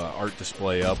whole art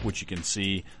display up, which you can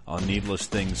see on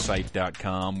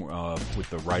needlessthingssite.com with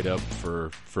the write-up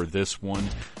for this one.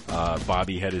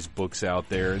 Bobby had his books out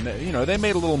there, and they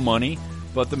made a little money,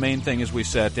 but the main thing is we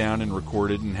sat down and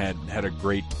recorded and had a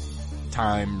great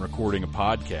time recording a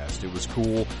podcast. It was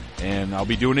cool, and I'll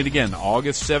be doing it again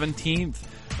August 17th.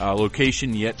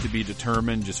 Location yet to be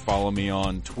determined. Just follow me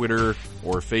on Twitter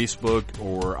or Facebook,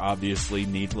 or obviously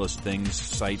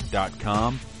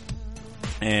needlessthingssite.com.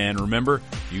 And remember,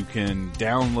 you can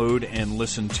download and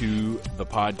listen to the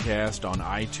podcast on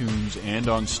iTunes and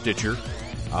on Stitcher.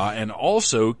 And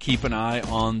also keep an eye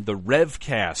on the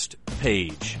Revcast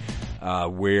page,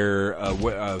 where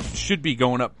should be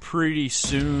going up pretty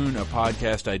soon, a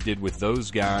podcast I did with those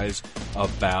guys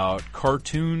about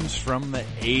cartoons from the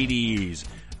 80s.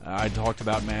 I talked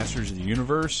about Masters of the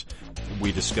Universe.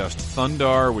 We discussed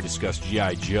Thundar. We discussed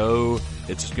G.I. Joe.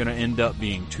 It's going to end up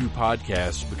being 2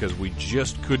 podcasts because we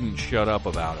just couldn't shut up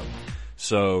about them.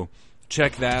 So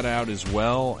check that out as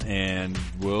well, and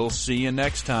we'll see you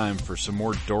next time for some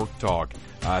more Dork Talk.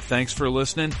 Thanks for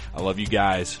listening. I love you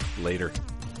guys. Later.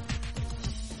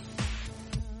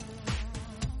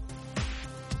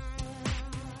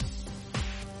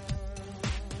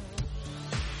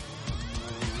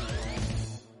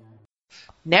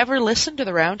 Never listened to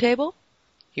the Roundtable?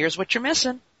 Here's what you're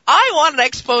missing. I want an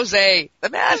expose. The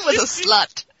man was a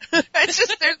slut. It's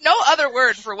just, there's no other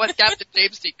word for what Captain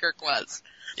James T. Kirk was.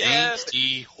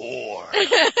 Nasty whore.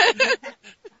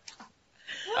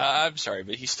 I'm sorry,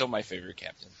 but he's still my favorite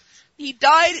captain. He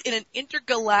died in an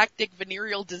intergalactic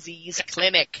venereal disease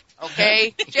clinic,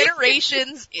 okay?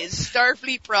 Generations is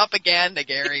Starfleet propaganda,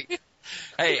 Gary.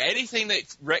 Hey, anything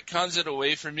that retcons it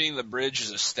away from being the bridge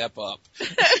is a step up.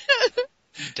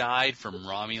 He died from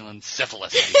Romulan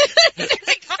syphilis.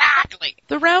 Exactly.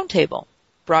 The Roundtable,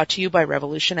 brought to you by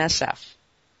Revolution SF.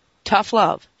 Tough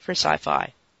love for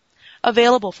sci-fi.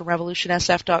 Available from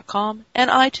revolutionsf.com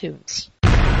and iTunes.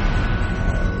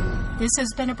 This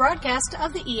has been a broadcast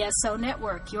of the ESO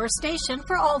Network, your station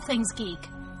for all things geek,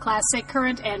 classic,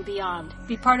 current, and beyond.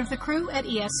 Be part of the crew at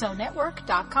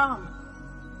esonetwork.com.